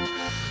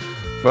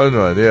 Fun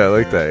one. Yeah, I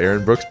like that.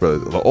 Aaron I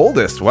the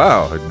oldest.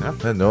 Wow. I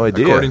had no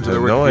idea. According to the I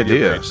had no Wikipedia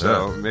idea. page,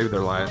 so maybe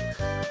they're lying.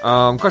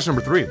 Question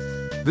number 3.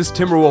 This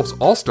Timberwolves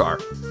All-Star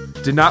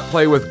did not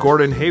play with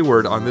Gordon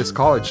Hayward on this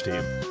college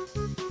team.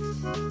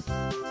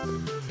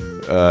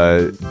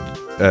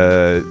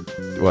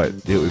 What?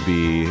 It would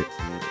be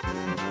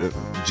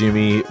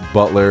Jimmy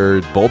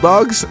Butler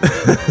Bulldogs? Is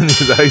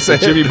that how you say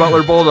it? Jimmy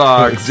Butler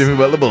Bulldogs. Jimmy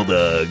Butler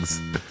Bulldogs.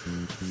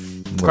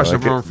 Question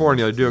Okay. number 4,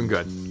 Neil. You're doing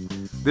good.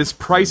 This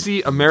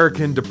pricey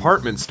American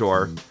department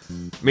store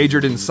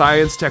majored in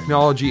science,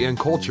 technology, and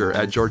culture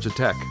at Georgia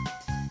Tech.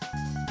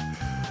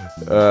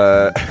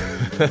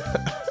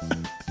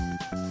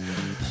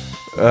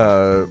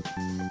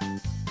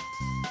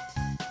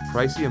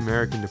 Pricey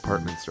American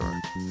department store.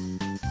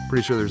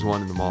 Pretty sure there's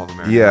one in the Mall of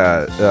America.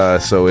 Yeah,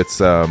 so it's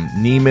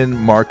Neiman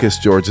Marcus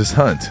George's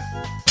Hunt.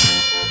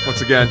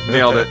 Once again,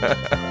 nailed it.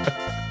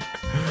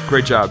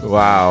 Great job.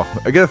 Wow.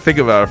 I gotta think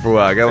about it for a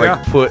while. I gotta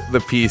Yeah. put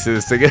the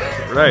pieces together.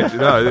 Right.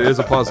 No, it is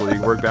a puzzle. You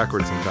can work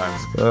backwards sometimes.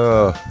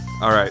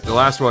 All right. The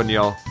last one,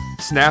 Neil.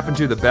 Snap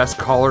into the best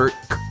color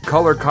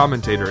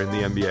commentator in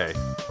the NBA.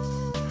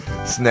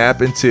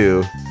 Snap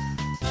into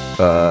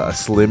a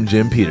Slim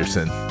Jim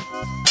Peterson.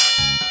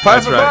 That's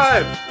 5 for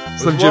right. 5.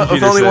 Slim Jim With only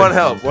Peterson. one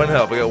help. One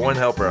help. I got one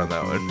helper on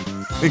that one.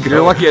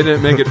 You're lucky I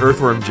didn't make it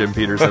Earthworm Jim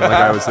Peterson like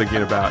I was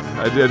thinking about.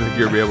 I didn't think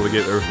you'd be able to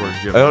get Earthworm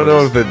Jim. I don't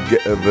know if Peterson.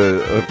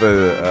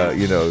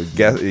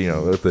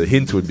 what the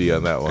hint would be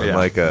on that one. Yeah.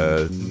 Like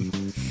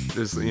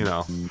There's, the an,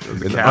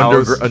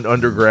 cows. an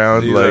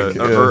underground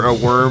or a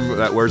worm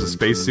that wears a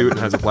spacesuit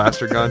and has a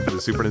blaster gun for the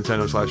Super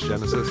Nintendo /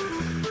 Genesis.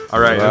 All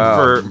right,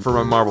 Wow. and for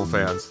my Marvel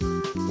fans,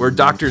 where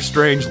Doctor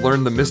Strange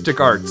learned the mystic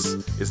arts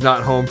is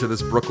not home to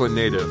this Brooklyn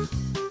native,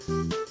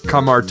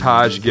 Kamar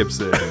Taj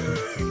Gibson.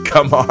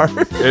 Kamar?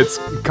 It's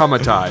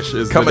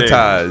Kamatage.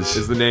 Kamatage.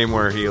 Is the name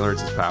where he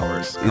learns his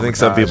powers. You think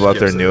some Kamatage people out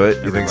there gives knew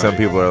it? You think some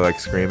everybody. people are like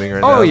screaming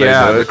right now? Oh They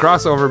yeah, knew the it?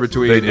 crossover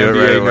between They knew it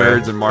NBA right away.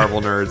 nerds and Marvel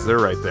nerds, they're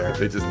right there.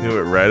 They just knew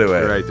it right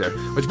away. They're right there.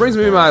 Which brings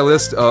me to my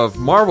list of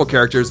Marvel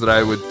characters that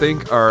I would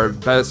think are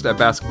best at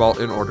basketball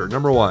in order.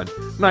 Number 1,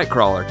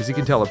 Nightcrawler, because he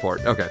can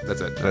teleport. Okay,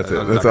 that's it. That's I'm it.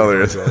 not That's gonna all there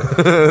go is. into it. That's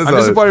all I'm there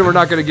is. disappointed we're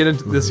not going to get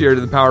into this year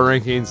to the power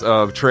rankings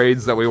of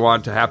trades that we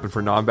want to happen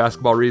for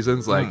non-basketball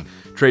reasons, like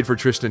trade for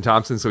Tristan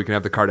Thompson so we can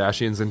have the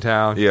Kardashians in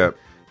town. Yeah.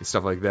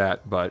 Stuff like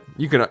that, but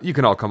you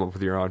can all come up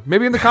with your own.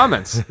 Maybe in the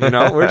comments, we're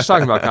just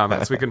talking about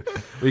comments.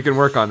 We can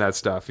work on that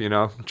stuff,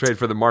 Trade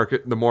for the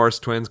Morris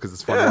twins because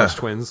it's fun to watch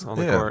twins on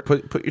the court.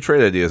 Put your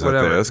trade ideas out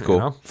Whatever, there. That's cool.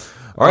 you know?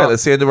 All right,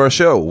 that's the end of our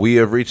show. We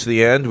have reached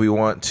the end. We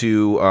want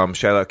to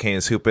shout out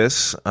Canis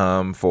Hoopus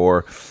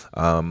for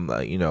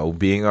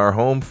being our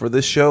home for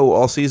this show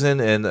all season,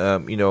 and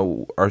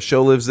our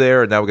show lives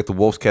there. And now we get the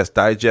Wolfscast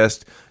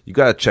Digest. You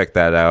got to check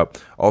that out.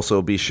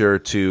 Also, be sure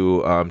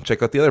to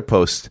check out the other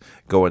posts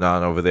going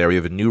on over there. We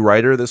have a new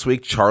writer this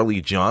week.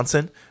 Charlie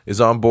Johnson is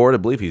on board. I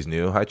believe he's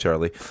new. Hi,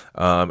 Charlie.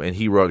 And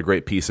he wrote a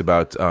great piece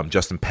about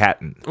Justin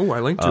Patton. Oh, I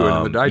linked to it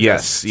in the digest.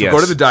 Yes, so yes. go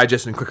to the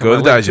digest and click Go on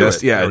to my the link digest,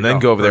 to it. yeah, There and we then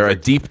go. go over there. A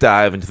Perfect. deep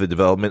dive into the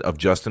development of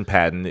Justin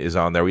Patton is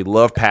on there. We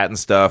love Patton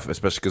stuff,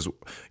 especially because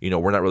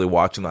we're not really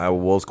watching the Iowa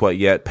Wolves quite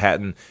yet.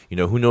 Patton,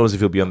 who knows if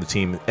he'll be on the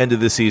team end of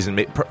this season?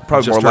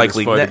 Probably Just more hurt his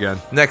likely foot again.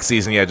 next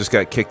season. Yeah, just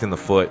got kicked in the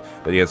foot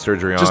that he had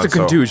surgery on. Just a so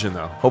contusion,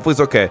 though. Hopefully it's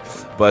okay.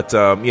 But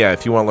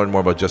if you want to learn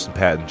more about Justin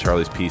Patton,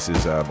 Charlie's piece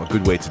is a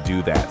good way to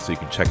do that. So you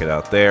can check it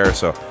out there.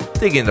 So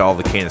dig into all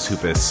the Canis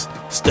Hoopus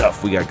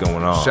stuff we got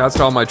going on. Shouts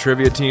to all my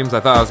trivia teams. I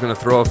thought I was going to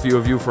throw a few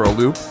of you for a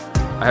loop.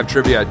 I have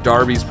trivia at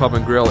Darby's Pub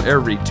and Grill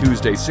every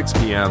Tuesday, 6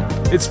 p.m.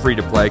 It's free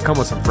to play. Come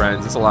with some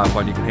friends. It's a lot of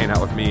fun. You can hang out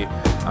with me.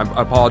 I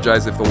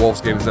apologize if the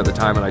Wolves game is at the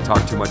time and I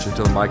talk too much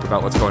into the mic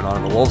about what's going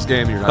on in the Wolves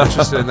game. You're not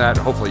interested in that.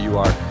 Hopefully you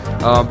are.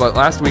 But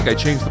last week I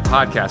changed the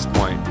podcast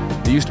point.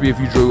 It used to be if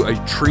you drew a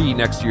tree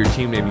next to your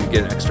team name, you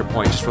get an extra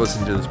point just for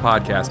listening to this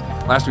podcast.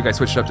 Last week I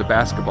switched it up to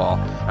basketball.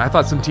 And I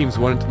thought some teams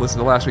wanted to listen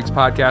to last week's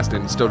podcast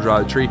and still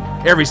draw the tree.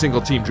 Every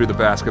single team drew the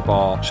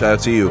basketball. Shout out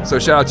to you. So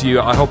shout out to you.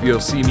 I hope you'll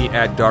see me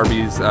at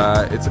Darby's.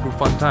 It's a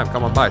fun time.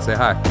 Come on by. Say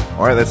hi.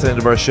 All right, that's the end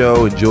of our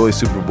show. Enjoy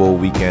Super Bowl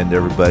weekend,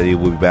 everybody.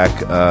 We'll be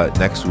back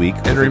next week.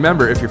 And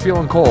remember, if you're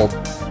feeling cold,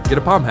 get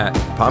a palm hat.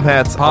 Palm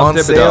hats Palm on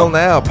Thibodeau. sale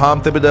now.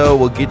 Palm Thibodeau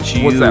will get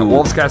you. What's that?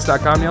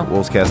 Wolvescast.com now?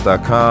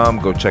 Wolvescast.com.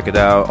 Go check it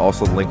out.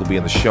 Also, the link will be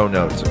in the show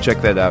notes. So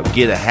check that out.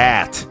 Get a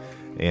hat.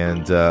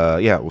 And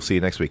we'll see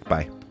you next week.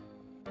 Bye.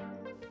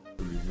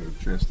 Have you had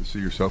a chance to see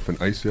yourself in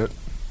ice yet?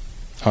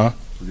 Huh?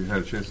 Have you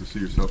had a chance to see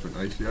yourself in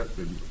ice yet?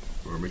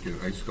 Or making an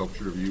ice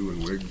sculpture of you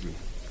in wigs?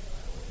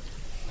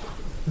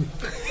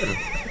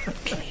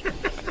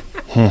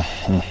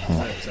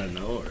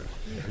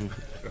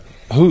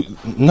 Who?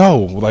 No.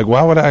 Like,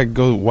 why would I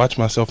go watch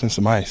myself in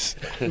some ice?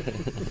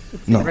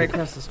 No. Right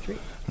across the street.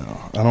 No,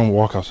 I don't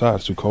walk outside.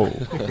 It's too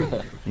cold.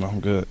 No, I'm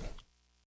good.